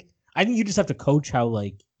because I think you just have to coach how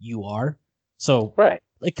like you are. So right,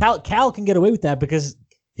 like Cal can get away with that because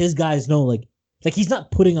his guys know like he's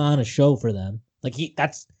not putting on a show for them. Like he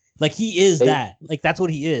is that. Like that's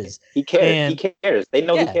what he is. He cares. And, he cares. They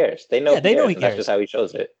know he cares. They know he cares. That's just how he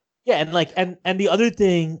shows it. Yeah, and like and the other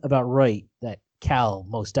thing about Wright that Cal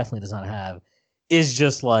most definitely does not have is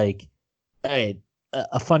just like a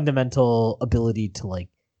fundamental ability to like.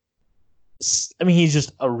 I mean, he's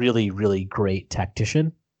just a really, really great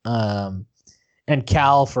tactician. And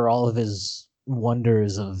Cal, for all of his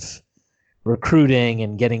wonders of recruiting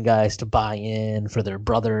and getting guys to buy in for their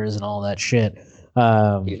brothers and all that shit,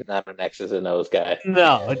 He's not an X's and O's guy.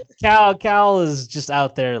 No, Cal is just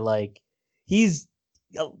out there like he's.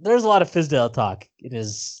 There's a lot of Fizdale talk in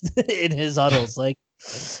his in his huddles. Like,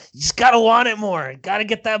 you just gotta want it more. Gotta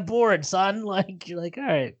get that board, son. Like, you're like, all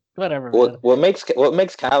right, whatever. Man. What makes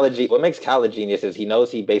Cal a genius is he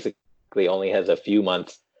knows he basically only has a few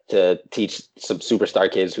months to teach some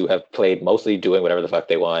superstar kids who have played mostly doing whatever the fuck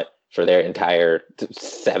they want for their entire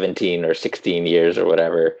 17 or 16 years or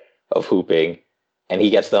whatever of hooping, and he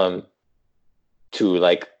gets them to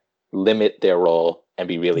like limit their role and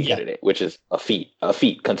be really good at it, which is a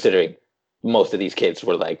feat considering most of these kids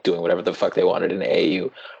were like doing whatever the fuck they wanted in the AAU.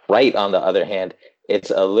 Right, on the other hand, it's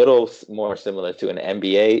a little more similar to an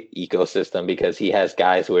NBA ecosystem because he has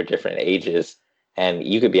guys who are different ages, and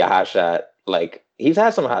you could be a hotshot. Like, he's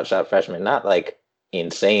had some hotshot freshmen, not like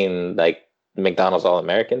insane like McDonald's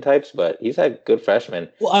All-American types, but he's had good freshmen.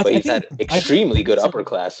 Well, but he's had extremely good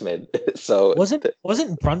upperclassmen. So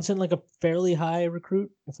wasn't Brunson like a fairly high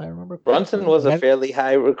recruit, if I remember correctly? Brunson was a fairly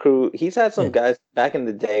high recruit. He's had some guys back in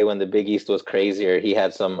the day when the Big East was crazier. He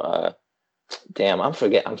had some I'm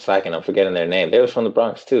forgetting their name. They was from the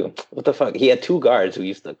Bronx too. What the fuck? He had two guards who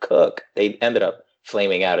used to cook. They ended up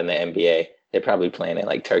flaming out in the NBA. They're probably playing in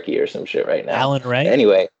like Turkey or some shit right now. Alan Ray?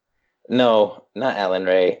 Anyway, no, not Alan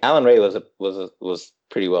Ray. Alan Ray was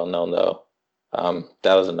pretty well known though.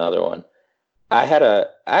 That was another one. I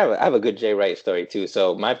have a good Jay Wright story too.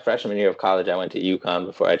 So my freshman year of college, I went to UConn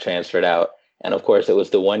before I transferred out, and of course it was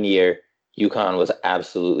the one year UConn was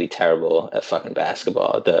absolutely terrible at fucking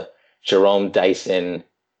basketball. The Jerome Dyson,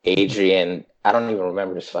 Adrian, I don't even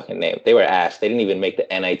remember his fucking name. They were ass. They didn't even make the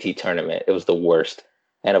NIT tournament. It was the worst.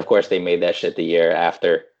 And of course they made that shit the year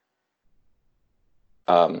after.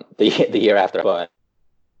 The year after, but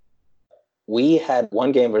we had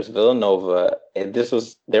one game versus Villanova, and this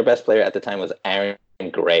was their best player at the time was Aaron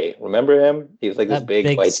Gray. Remember him? He was like this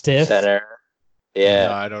big white stiff center.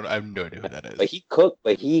 Yeah, no, I have no idea who that is.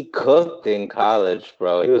 But he cooked in college,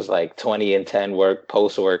 bro. He was like 20 and 10 work,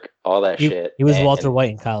 post work, all that shit. He was Walter White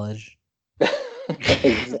in college.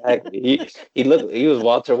 Exactly. He was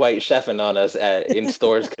Walter White chefing on us in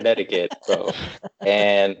Storrs, Connecticut, bro.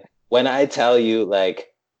 And when I tell you,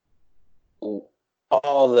 like,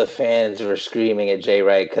 all the fans were screaming at Jay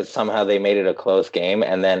Wright because somehow they made it a close game,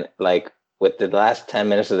 and then like with the last 10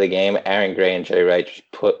 minutes of the game, Aaron Gray and Jay Wright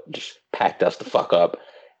just packed us the fuck up,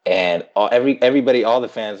 and all the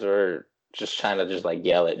fans were just trying to just like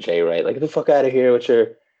yell at Jay Wright, like, get the fuck out of here with your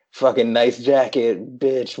fucking nice jacket,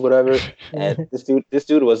 bitch, whatever. And this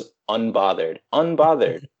dude was unbothered.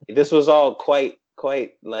 This was all quite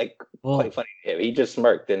funny to him. He just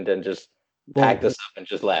smirked and then just packed us up and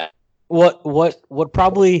just laughed. What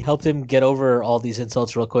probably helped him get over all these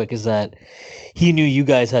insults real quick is that he knew you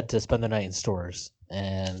guys had to spend the night in Storrs,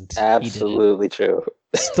 and absolutely true.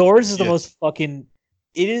 Storrs is the most fucking.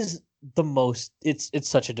 It is the most. It's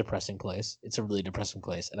such a depressing place. It's a really depressing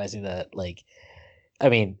place, and I see that like. I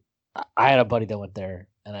mean, I had a buddy that went there,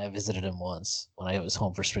 and I visited him once when I was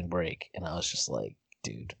home for spring break, and I was just like,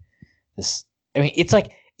 dude, this. I mean, it's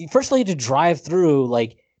like first of all, you had to drive through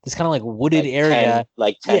like this kind of like wooded area,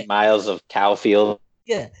 10 miles of cow field.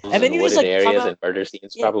 Yeah, and then you wooded just like areas and murder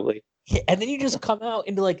scenes probably. Yeah, and then you just come out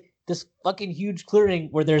into like this fucking huge clearing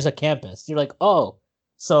where there's a campus. You're like, oh,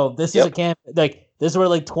 so this is a camp. Like this is where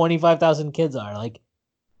like 25,000 kids are. Like,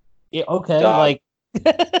 yeah, okay, Dog. like.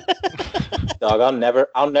 Dog,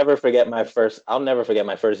 I'll never forget my first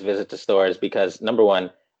visit to Storrs because number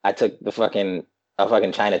one, I took a fucking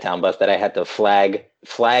Chinatown bus that I had to flag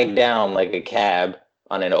down like a cab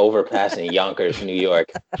on an overpass in Yonkers, New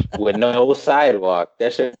York, with no sidewalk.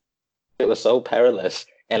 That shit, it was so perilous.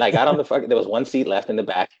 And I got on there was one seat left in the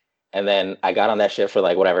back, and then I got on that shit for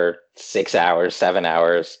like whatever 6 hours, 7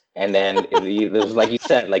 hours, and then it was like you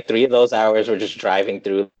said, like 3 of those hours were just driving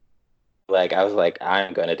through. Like, I was like,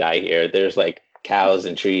 I'm going to die here. There's like cows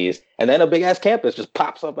and trees. And then a big ass campus just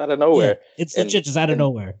pops up out of nowhere. Yeah, it's legit just out of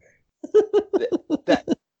nowhere. That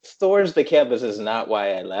Storrs, the campus, is not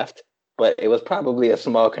why I left, but it was probably a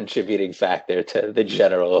small contributing factor to the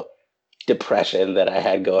general depression that I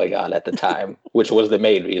had going on at the time, which was the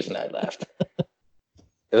main reason I left.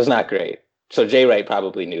 It was not great. So Jay Wright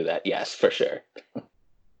probably knew that. Yes, for sure.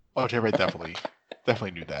 Oh, Jay Wright definitely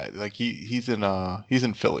knew that. Like he's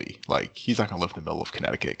in Philly. Like he's not gonna live in the middle of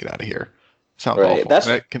Connecticut. Get out of here. Sounds right.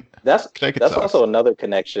 awful. That's also another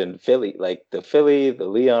connection. Philly, like the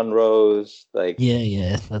Leon Rose, like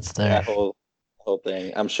yeah, that's there. That whole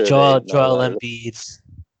thing. I'm sure. Joel Embiid.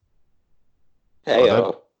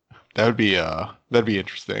 Hey, that'd be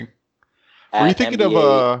interesting. Were you thinking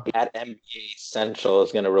of at NBA Central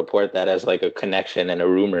is going to report that as like a connection and a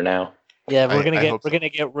rumor now? Yeah, I hope so. we're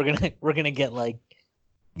gonna get like,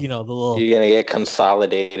 the little You're gonna get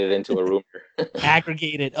consolidated into a rumor.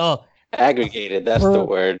 aggregated. Oh, Aggregated, that's the per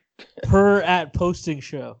word. per at posting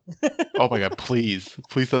show. Oh my god, please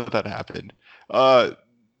let that happen.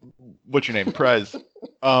 What's your name, Prez?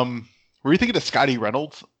 Were you thinking of Scotty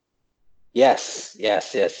Reynolds? Yes.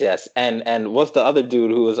 And what's the other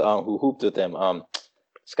dude who hooped with him?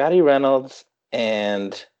 Scotty Reynolds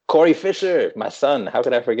and Corey Fisher, my son. How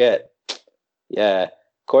could I forget? Yeah.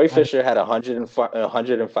 Corey Fisher had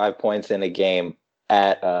 105 points in a game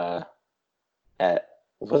at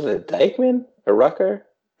was it Dykeman or Rucker?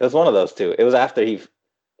 It was one of those two. It was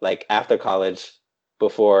after college,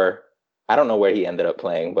 before, I don't know where he ended up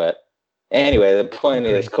playing, but anyway, the point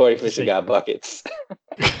is Corey Fisher got buckets.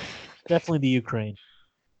 Definitely the Ukraine.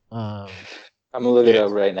 I'm gonna look it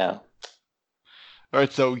up right now. All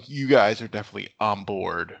right, so you guys are definitely on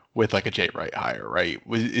board with like a Jay Wright hire, right?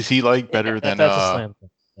 Is he like better than that's a slam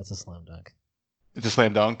dunk. That's a slam dunk. It's a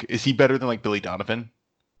slam dunk. Is he better than like Billy Donovan?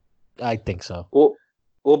 I think so. Well,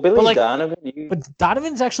 Billy Donovan. But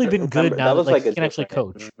Donovan's actually been good now that like he can actually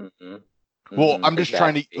coach. Well, I'm just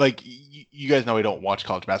trying to, like, you guys know I don't watch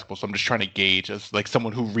college basketball, so I'm just trying to gauge as like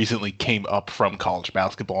someone who recently came up from college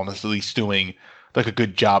basketball and is at least doing like a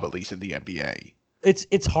good job at least in the NBA.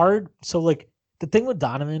 It's hard. So like the thing with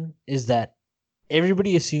Donovan is that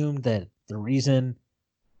everybody assumed that the reason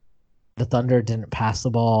the Thunder didn't pass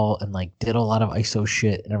the ball and like did a lot of ISO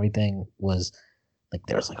shit and everything was like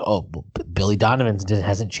there's like, oh, Billy Donovan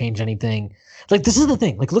hasn't changed anything. Like this is the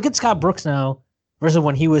thing. Like look at Scott Brooks now versus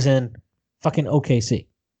when he was in fucking OKC.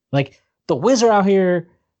 Like the Wiz are out here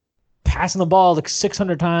passing the ball like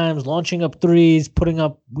 600 times, launching up threes, putting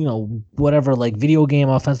up, whatever, like video game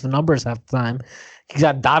offensive numbers half the time. He's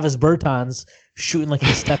got Davis Bertans shooting like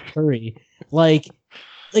a Steph Curry. Like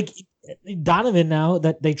Donovan, now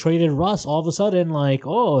that they traded Russ, all of a sudden, like,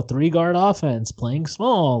 oh, 3-guard offense, playing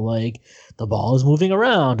small, like the ball is moving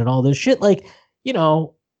around and all this shit. Like,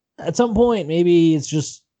 at some point, maybe it's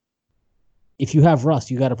just, if you have Russ,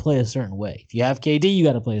 you got to play a certain way. If you have KD, you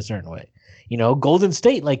got to play a certain way. Golden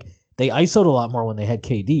State, like they ISO'd a lot more when they had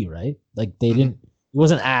KD, right? Like they didn't, it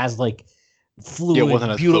wasn't as like fluid, it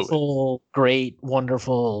wasn't as beautiful, fluid. Great,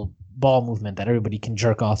 wonderful ball movement that everybody can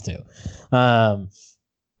jerk off to.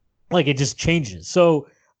 Like it just changes. So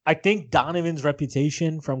I think Donovan's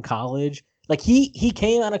reputation from college, like he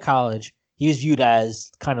came out of college, he was viewed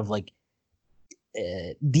as kind of like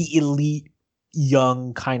the elite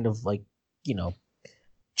young kind of like,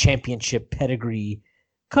 championship pedigree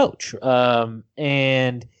coach.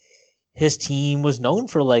 And his team was known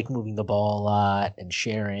for like moving the ball a lot and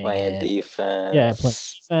sharing. Playing defense. Yeah, playing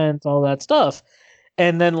defense, all that stuff.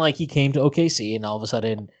 And then like he came to OKC and all of a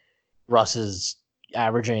sudden Russ is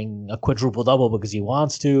averaging a quadruple double because he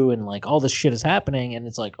wants to, and like all this shit is happening, and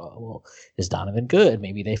it's like, oh well, is Donovan good?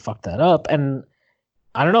 Maybe they fucked that up. And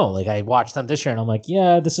I don't know, like I watched them this year and I'm like,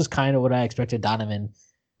 yeah, this is kind of what I expected Donovan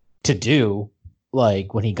to do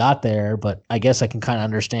like when he got there, but I guess I can kind of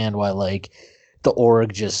understand why like the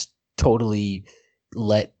org just totally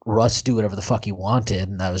let Russ do whatever the fuck he wanted,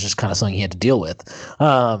 and that was just kind of something he had to deal with.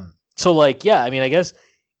 So like, yeah, I mean, I guess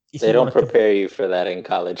they don't prepare you for that in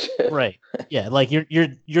college. Right. Yeah, like you're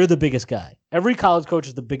the biggest guy. Every college coach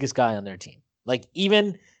is the biggest guy on their team. Like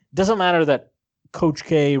even doesn't matter that Coach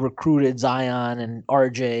K recruited Zion and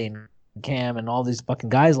RJ and Cam and all these fucking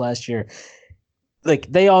guys last year.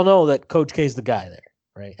 Like they all know that Coach K is the guy there,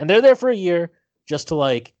 right? And they're there for a year just to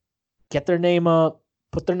like get their name up,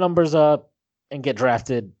 put their numbers up, and get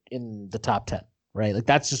drafted in the top 10, right? Like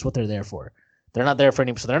that's just what they're there for. They're not there for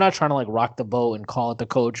any, so they're not trying to like rock the boat and call it the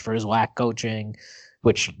coach for his whack coaching,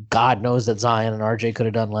 which God knows that Zion and RJ could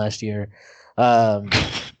have done last year.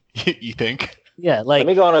 You think? Yeah, like let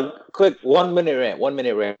me go on a quick 1 minute rant. 1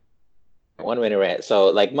 minute rant. So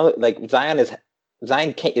like Zion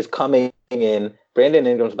is coming in. Brandon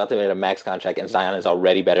Ingram's about to get a max contract, and Zion is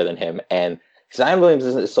already better than him. And Zion Williams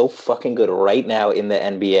is so fucking good right now in the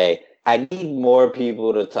NBA. I need more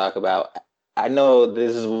people to talk about. I know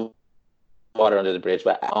this is water under the bridge,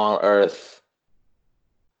 but on earth,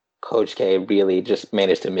 Coach K really just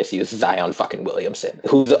managed to misuse Zion fucking Williamson,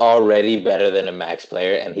 who's already better than a max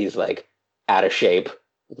player, and he's like out of shape,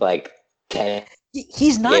 like 10.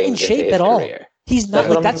 He's not in shape at all. He's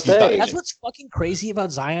not. That's that's what's fucking crazy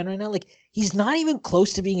about Zion right now. Like he's not even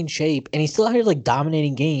close to being in shape, and he's still out here like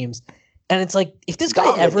dominating games. And it's like if this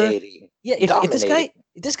guy if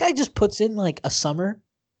this guy just puts in like a summer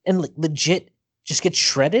and like, legit just gets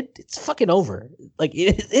shredded, it's fucking over. Like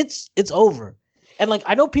it's over. And like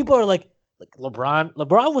I know people are like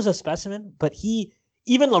LeBron was a specimen, but he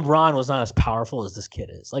even LeBron was not as powerful as this kid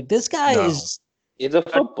is. Like this guy No. is. He's a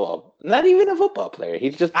football, not even a football player.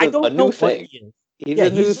 He's just I a don't know new what thing. he is. He's Yeah, a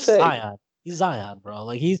new he's just thing. Zion. He's Zion, bro.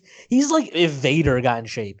 Like he's like if Vader got in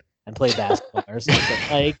shape and played basketball or something.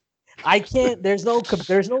 Like I can't. There's no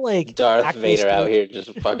like Darth actual Vader out story. here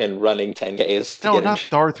just fucking running 10Ks. To No, get not in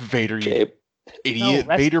Darth Vader, you shape. idiot.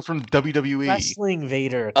 No, Vader from WWE. Wrestling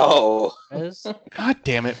Vader. Oh, Perez. God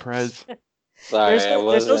damn it, Prez. sorry, There's I no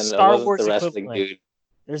wasn't Star the Wars wrestling equivalent. dude.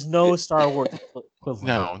 There's no Star Wars equivalent.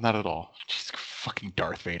 No, not at all. Just fucking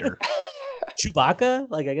Darth Vader. Chewbacca?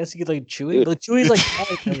 Like I guess you could like Chewie. Dude. Like Chewie's like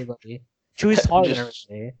taller than everybody. Chewie's taller than Just-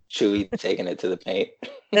 everybody. Chewie taking it to the paint.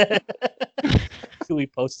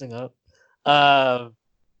 Chewie posting up.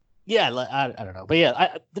 Yeah, like, I don't know, but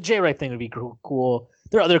yeah, the Jay Wright thing would be cool.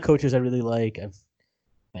 There are other coaches I really like. I've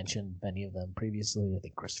mentioned many of them previously. I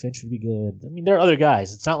think Chris Finch would be good. I mean, there are other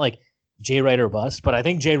guys. It's not like Jay Wright or bust, but I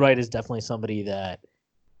think Jay Wright is definitely somebody that,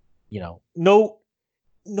 no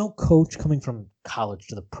coach coming from college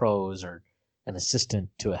to the pros or an assistant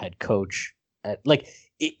to a head coach.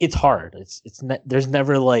 It's hard. There's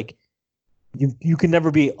never like you can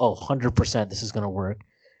never be 100% this is going to work.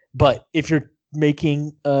 But if you're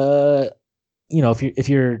making if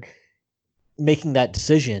you're making that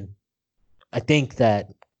decision, I think that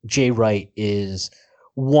Jay Wright is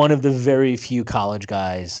one of the very few college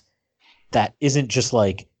guys that isn't just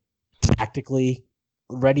like tactically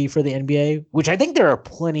ready for the NBA, which I think there are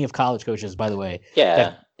plenty of college coaches, by the way,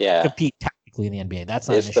 Yeah. compete tactically in the NBA. That's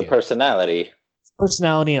not It's an the issue. personality.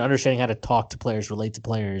 Personality and understanding how to talk to players, relate to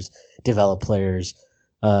players, develop players.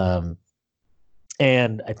 And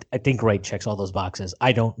I think Wright checks all those boxes.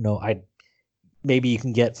 I don't know. Maybe you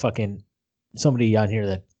can get fucking somebody on here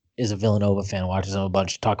that is a Villanova fan, watches them a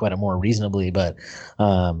bunch, talk about it more reasonably. But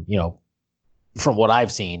from what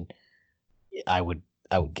I've seen, I would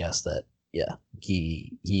guess that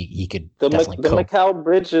he could definitely The cope. Mikal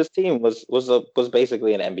Bridges team was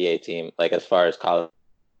basically an NBA team, like as far as college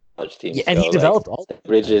teams Yeah, and go. he developed all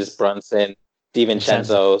Bridges, Brunson,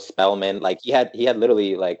 DiVincenzo, Spellman. Like he had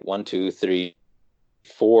literally like 1, 2, 3,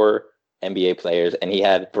 4 NBA players, and he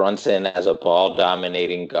had Brunson as a ball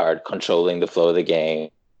dominating guard, controlling the flow of the game.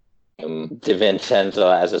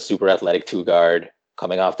 DiVincenzo as a super athletic 2 guard,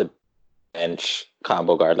 coming off the bench,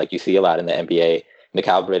 combo guard, like you see a lot in the NBA.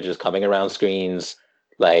 Mikal Bridges coming around screens,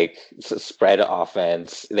 like spread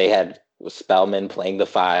offense. They had Spellman playing the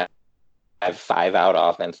 5 out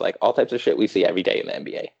offense, like all types of shit we see every day in the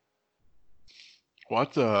NBA.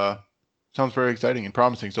 What sounds very exciting and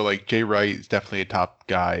promising. So like Jay Wright is definitely a top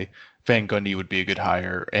guy. Van Gundy would be a good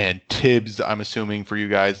hire, and Tibbs, I'm assuming for you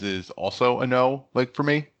guys is also a no. Like for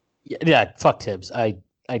me, Yeah, fuck Tibbs. I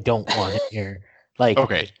don't want him here. Like,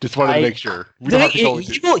 okay, just wanted to make sure. We don't have to go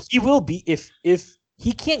with he will be if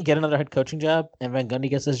he can't get another head coaching job and Van Gundy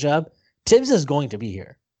gets his job. Tibbs is going to be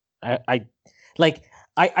here. I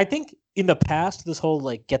think in the past this whole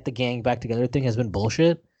like get the gang back together thing has been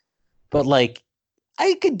bullshit, but like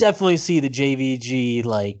I could definitely see the JVG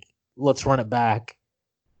like let's run it back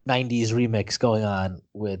 90s remix going on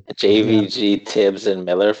with JVG, Tibbs, and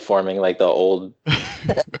Miller forming like the old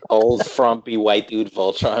frumpy white dude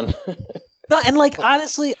Voltron. No, and like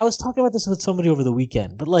honestly, I was talking about this with somebody over the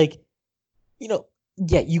weekend, but like, yeah,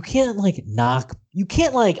 you can't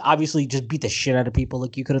obviously just beat the shit out of people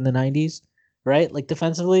like you could in the 90s, right? Like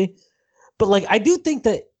defensively. But like I do think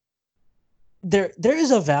that there is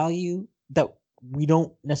a value that we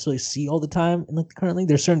don't necessarily see all the time, and like currently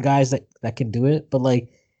there's certain guys that can do it, but like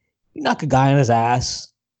you knock a guy on his ass,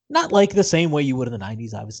 not like the same way you would in the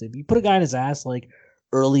 90s, obviously, but you put a guy on his ass like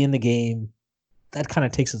early in the game, that kind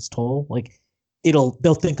of takes its toll. Like they'll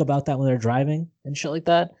think about that when they're driving and shit like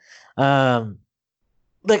that.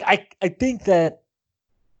 Like I think that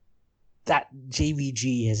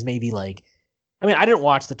JVG has maybe like, I mean, I didn't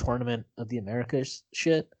watch the Tournament of the Americas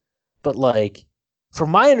shit, but like from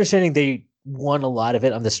my understanding, they won a lot of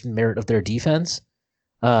it on this merit of their defense.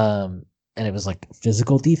 And it was like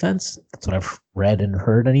physical defense. That's what I've read and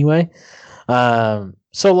heard anyway.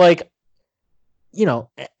 So like, and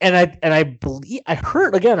I believe I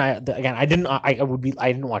heard I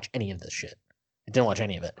didn't watch any of this shit. I didn't watch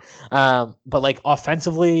any of it. But like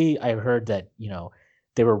offensively, I heard that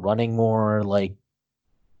they were running more like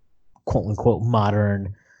quote unquote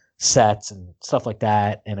modern sets and stuff like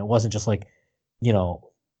that, and it wasn't just like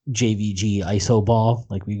JVG ISO ball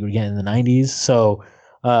like we were getting in the 90s. So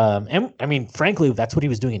and I mean, frankly, that's what he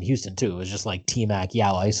was doing in Houston too. It was just like T-Mac,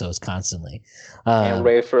 Yao ISOs constantly. And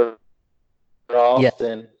Ray for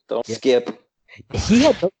Austin. Yeah. Don't skip. He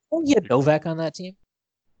had Novak on that team.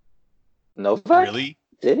 Novak? Really?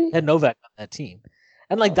 Did he? He had Novak on that team.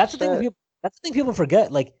 And like that's the thing with people, That's the thing people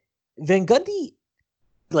forget. Like Van Gundy,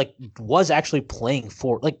 like was actually playing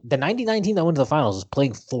for like the '99 team that went to the finals was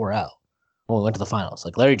playing 4L when we went to the finals.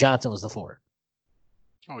 Like Larry Johnson was the 4.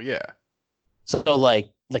 Oh yeah. So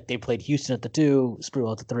like they played Houston at the 2,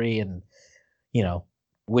 Sprewell at the 3, and you know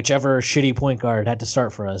whichever shitty point guard had to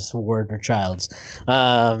start for us, Ward or Childs.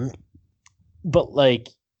 But like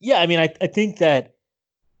yeah, I mean I think that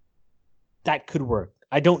could work.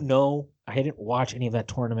 I don't know. I didn't watch any of that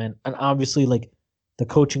tournament, and obviously like the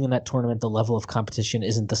coaching in that tournament, the level of competition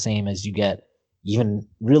isn't the same as you get even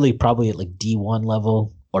really probably at like D1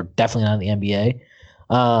 level or definitely not in the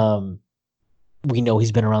NBA. We know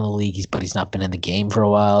he's been around the league, but he's not been in the game for a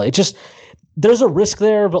while. It just there's a risk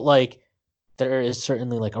there, but like there is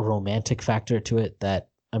certainly like a romantic factor to it that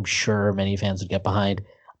I'm sure many fans would get behind.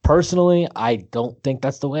 Personally, I don't think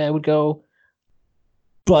that's the way I would go.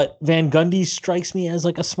 But Van Gundy strikes me as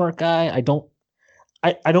like a smart guy. I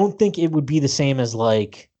don't think it would be the same as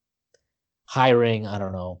like hiring, I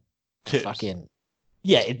don't know, Tips. fucking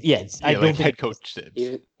I don't like think head coach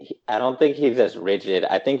Tibbs. I don't think he's as rigid.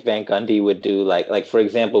 I think Van Gundy would do like for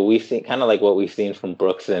example, we've seen kind of like what we've seen from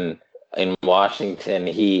Brooks in Washington.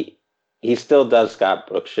 He still does Scott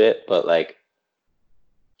Brooks shit, but like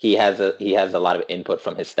he has a lot of input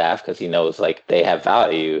from his staff because he knows like they have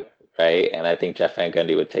value, right? And I think Jeff Van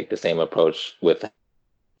Gundy would take the same approach with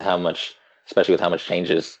especially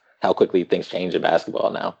with how quickly things change in basketball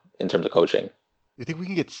now in terms of coaching. You think we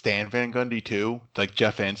can get Stan Van Gundy too, like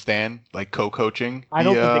Jeff and Stan, like co-coaching? I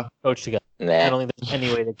don't think they can coach together. Nah. I don't think there's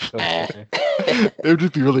any way they can coach together. It would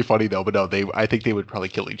just be really funny though. But no, I think they would probably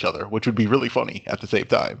kill each other, which would be really funny at the same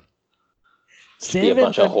time. Be a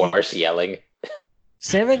bunch of horse yelling.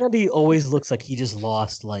 Stan Van Gundy always looks like he just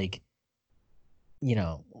lost like, you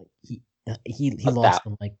know, he lost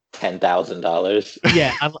them like $10,000.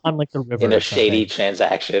 Yeah, on like the river in a shady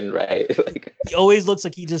transaction, right? Like he always looks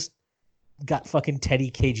like he just got fucking Teddy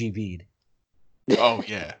KGB'd. Oh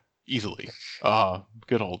yeah, easily.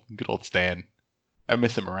 Good old Stan. I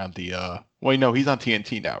miss him around the Well, no, he's on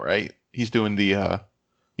TNT now, right? He's doing the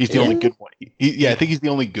he's the only good one. I think he's the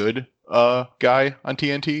only good guy on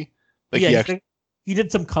TNT. Like he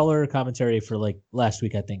did some color commentary for like last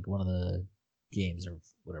week, I think, one of the games or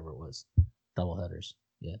whatever it was. Doubleheaders.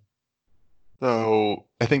 Yeah. So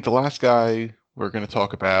I think the last guy we're going to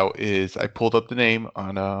talk about is I pulled up the name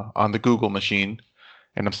on the Google machine,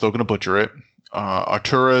 and I'm still going to butcher it.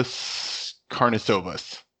 Arturas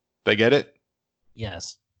Karnisovas. Did I get it?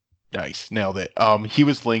 Yes. Nice, nailed it. He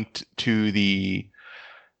was linked to the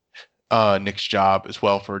Knicks job as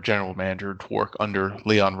well for general manager to work under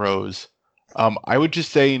Leon Rose. I would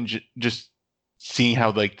just say, just seeing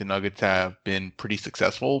how like the Nuggets have been pretty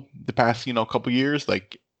successful the past couple years,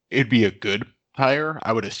 like it'd be a good hire,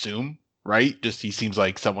 I would assume, right? Just he seems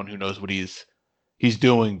like someone who knows what he's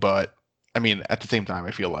doing, but I mean at the same time,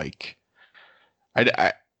 I feel like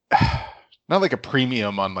I not like a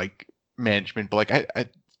premium on like management, but like I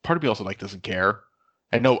part of me also like doesn't care.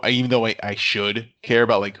 I know even though I should care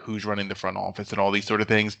about like who's running the front office and all these sort of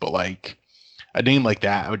things, but like a name like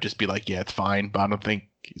that, I would just be like, yeah, it's fine, but I don't think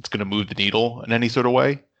it's going to move the needle in any sort of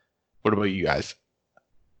way. What about you guys?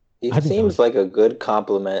 He seems like a good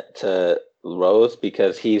compliment to Rose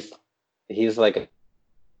because he's like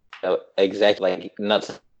exactly like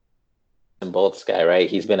nuts and bolts guy, right?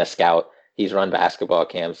 He's been a scout. He's run basketball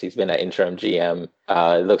camps. He's been an interim GM.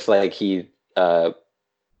 It looks like he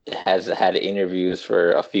has had interviews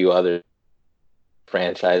for a few other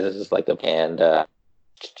franchises like the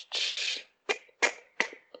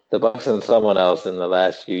Bucks and someone else in the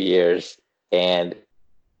last few years, and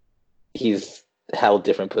he's held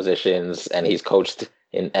different positions and he's coached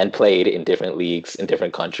and played in different leagues in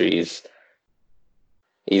different countries.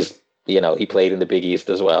 He's he played in the Big East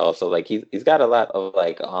as well, so like he's got a lot of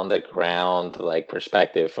like on the ground like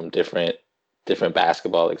perspective from different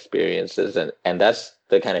basketball experiences, and that's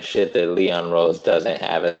the kind of shit that Leon Rose doesn't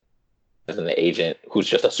have as an agent who's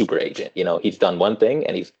just a super agent. He's done one thing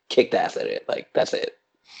and he's kicked ass at it. Like that's it.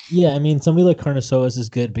 Yeah, I mean, somebody like Karnisovas is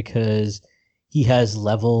good because he has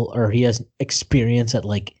experience at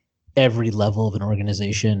like every level of an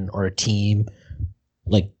organization or a team,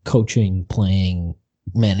 like coaching, playing,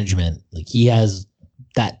 management. Like he has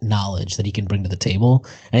that knowledge that he can bring to the table,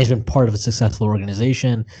 and he's been part of a successful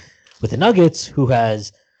organization with the Nuggets, who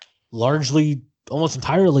has largely, almost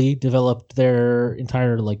entirely developed their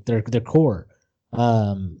entire like their core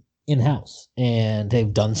in house, and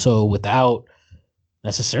they've done so without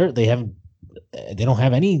necessarily they don't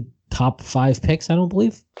have any top 5 picks, I don't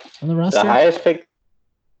believe, on the roster. The highest pick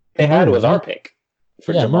they had was our pick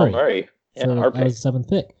for Jamal Murray. Yeah, So our that was the seventh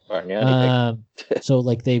pick. Bargnani So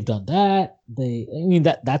like they've done that. I mean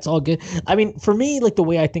that's all good. I mean, for me, like the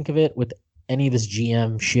way I think of it with any of this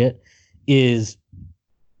GM shit is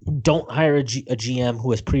don't hire a GM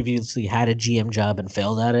who has previously had a GM job and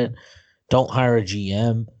failed at it. Don't hire a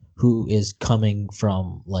GM who is coming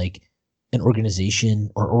from like an organization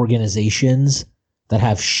or organizations that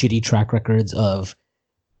have shitty track records of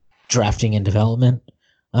drafting and development.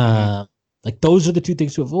 Like those are the two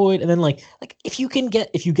things to avoid. And then like if you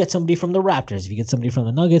get somebody from the Raptors, if you get somebody from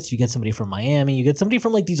the Nuggets, you get somebody from Miami, you get somebody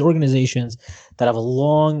from like these organizations that have a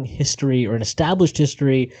long history or an established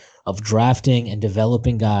history of drafting and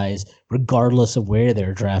developing guys, regardless of where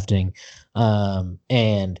they're drafting,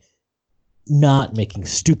 and not making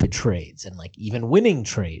stupid trades and like even winning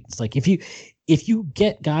trades. Like if you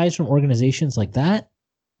get guys from organizations like that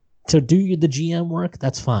to do the GM work,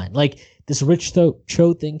 that's fine. Like this Rich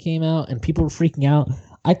Cho thing came out and people were freaking out.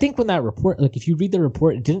 I think when that report, like if you read the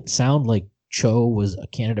report, it didn't sound like Cho was a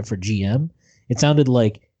candidate for GM. It sounded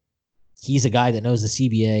like he's a guy that knows the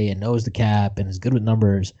CBA and knows the cap and is good with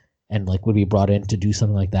numbers and like would be brought in to do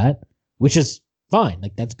something like that, which is fine.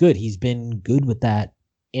 Like that's good. He's been good with that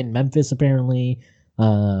in Memphis apparently.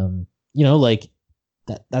 Like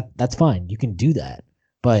that's fine. You can do that.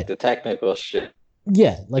 But the technical shit.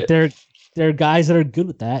 Yeah, like there are guys that are good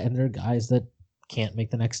with that, and there are guys that can't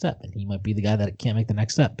make the next step, and he might be the guy that can't make the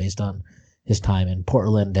next step based on his time in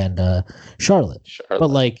Portland and Charlotte.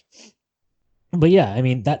 But yeah, I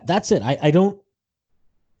mean that's it. I don't.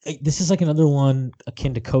 This is like another one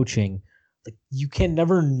akin to coaching. Like you can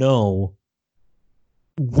never know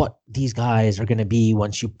what these guys are going to be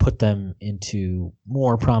once you put them into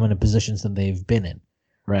more prominent positions than they've been in,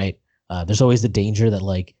 right? There's always the danger that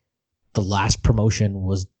like the last promotion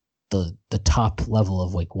was the top level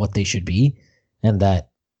of like what they should be, and that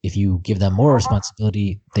if you give them more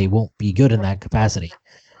responsibility, they won't be good in that capacity.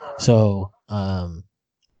 So,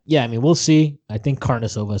 yeah, I mean, we'll see. I think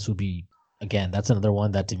Karnisovas would be, again, that's another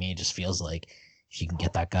one that to me just feels like if you can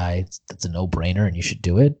get that guy, that's a no-brainer and you should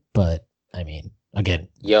do it. But I mean, again,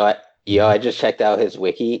 I just checked out his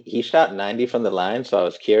wiki. He shot 90 from the line, so I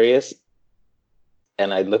was curious,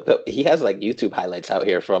 and I looked up. He has like YouTube highlights out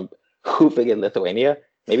here from hooping in Lithuania.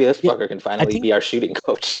 Maybe this fucker can finally be our shooting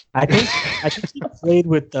coach. I think he played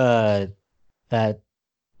with that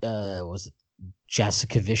was it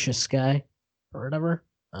Jasikevicius guy or whatever.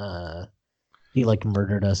 He like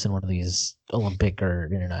murdered us in one of these Olympic or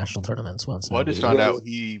international tournaments once. Well, I just found out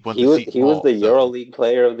he was the EuroLeague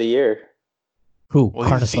Player of the Year. Who?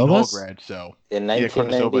 Well, he's a Seton Hall grad, so in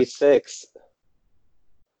 1996.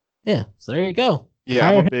 Yeah, so there you go. Yeah,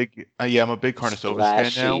 I'm a big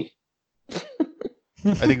Karnisovas fan now.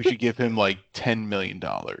 I think we should give him like $10 million.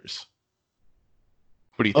 What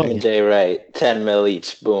do you think? Jay Wright, 10 mil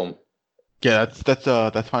each. Boom. Yeah, that's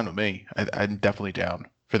fine with me. I'm definitely down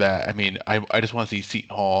for that. I mean, I just want to see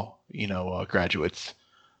Seton Hall, graduates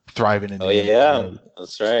thriving in.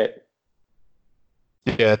 That's right.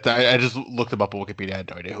 Yeah, I just looked him up on Wikipedia. I had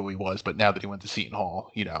no idea who he was, but now that he went to Seton Hall,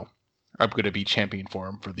 I'm going to be champion for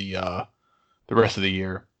him for the rest of the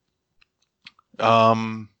year.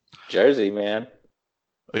 Jersey, man.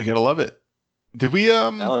 You gotta love it. Did we?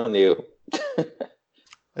 Telling you.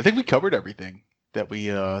 I think we covered everything. Did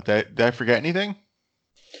I forget anything?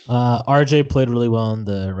 RJ played really well in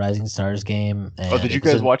the Rising Stars game. And did you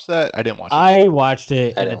guys watch that? I didn't watch it. I watched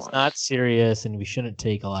it, and it's not serious, and we shouldn't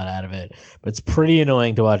take a lot out of it. But it's pretty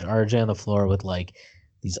annoying to watch RJ on the floor with like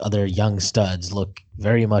these other young studs look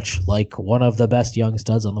very much like one of the best young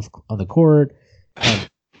studs on the court, and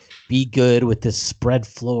be good with this spread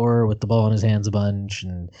floor with the ball in his hands a bunch.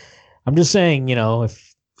 And I'm just saying,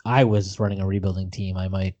 if I was running a rebuilding team, I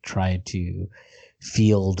might try to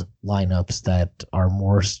field lineups that are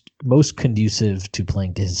most conducive to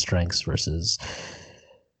playing to his strengths versus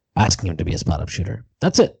asking him to be a spot-up shooter.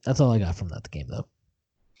 That's it. That's all I got from that game, though.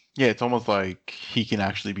 Yeah, it's almost like he can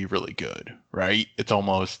actually be really good, right? It's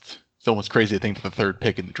almost crazy to think that the third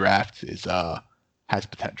pick in the draft is has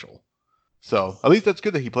potential. So at least that's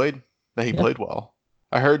good that he played played well.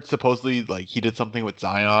 I heard supposedly like he did something with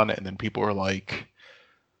Zion, and then people were like,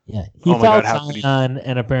 "Yeah, he fouled Zion,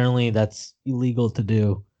 and apparently that's illegal to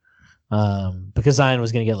do because Zion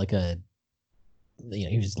was going to get like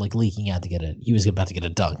he was like leaking out to get it. He was about to get a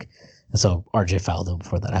dunk, and so RJ fouled him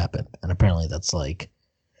before that happened, and apparently that's like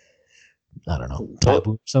I don't know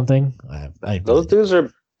taboo or something. Those dudes are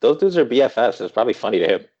BFFs. It's probably funny to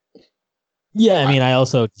him. Yeah, I mean, I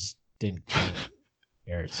also just didn't.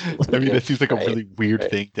 I mean, it seems like a really weird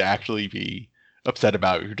thing to actually be upset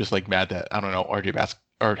about. You're just like mad that, I don't know, RJ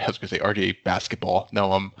or I was gonna say RJ basketball. No,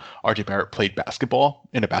 RJ Barrett played basketball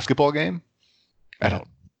in a basketball game. I don't.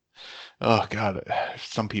 Oh God,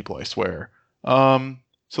 some people, I swear. So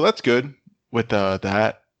that's good with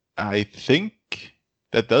that. I think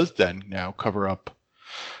that does then now cover up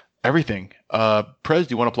everything. Prez,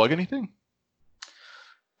 do you want to plug anything?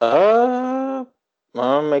 I'm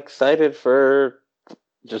excited for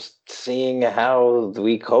just seeing how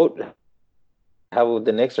how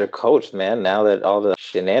the Knicks are coached, man. Now that all the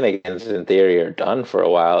shenanigans in theory are done for a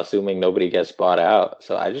while, assuming nobody gets bought out.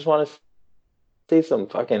 So I just want to see some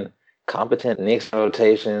fucking competent Knicks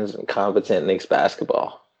rotations and competent Knicks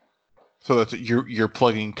basketball. So that's you're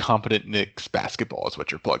plugging competent Knicks basketball is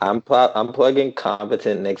what you're plugging. I'm plugging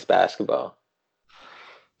competent Knicks basketball.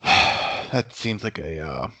 That seems like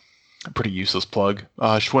a pretty useless plug.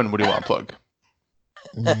 Schwinn, what do you want to plug?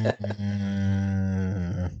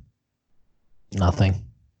 Nothing.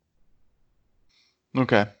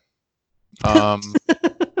 Okay.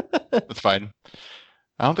 That's fine.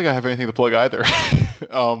 I don't think I have anything to plug either.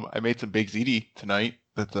 I made some baked ziti tonight.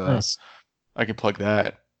 That's Nice. I can plug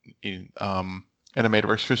that. And I made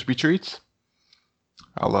Rice Krispie treats.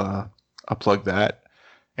 I'll plug that.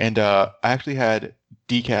 And I actually had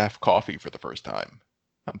decaf coffee for the first time.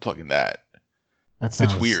 I'm plugging that. That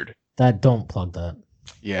sounds It's weird. Don't plug that.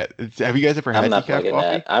 Yeah. Have you guys ever had I'm not decaf plugging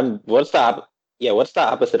coffee? that. What's the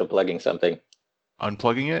opposite of plugging something?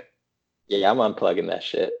 Unplugging it? Yeah, I'm unplugging that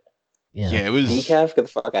shit. Yeah. It was Decaf, get the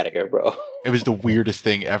fuck out of here, bro. It was the weirdest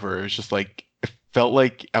thing ever. It was just like it felt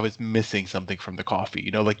like I was missing something from the coffee.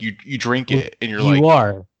 You know, like you drink it and you're like, you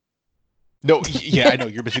are. no, yeah, I know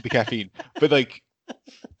you're missing the caffeine, but like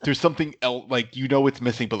there's something else. Like it's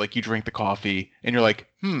missing, but like you drink the coffee and you're like,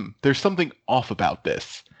 there's something off about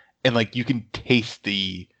this, and like you can taste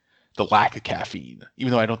the lack of caffeine,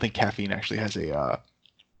 even though I don't think caffeine actually has a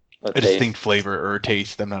distinct flavor or a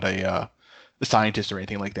taste. I'm not a scientist or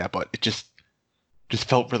anything like that, but it just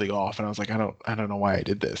felt really off, and I was like, I don't know why I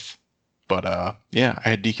did this, but yeah, I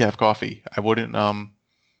had decaf coffee. I wouldn't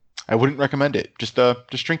recommend it. Just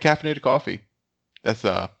drink caffeinated coffee.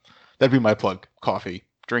 That'd be my plug. Coffee,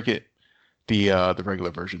 drink it, the regular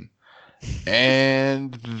version,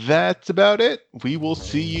 and that's about it. We will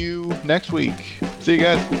see you next week. See you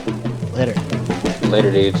guys Later.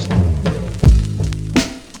 Later, dudes.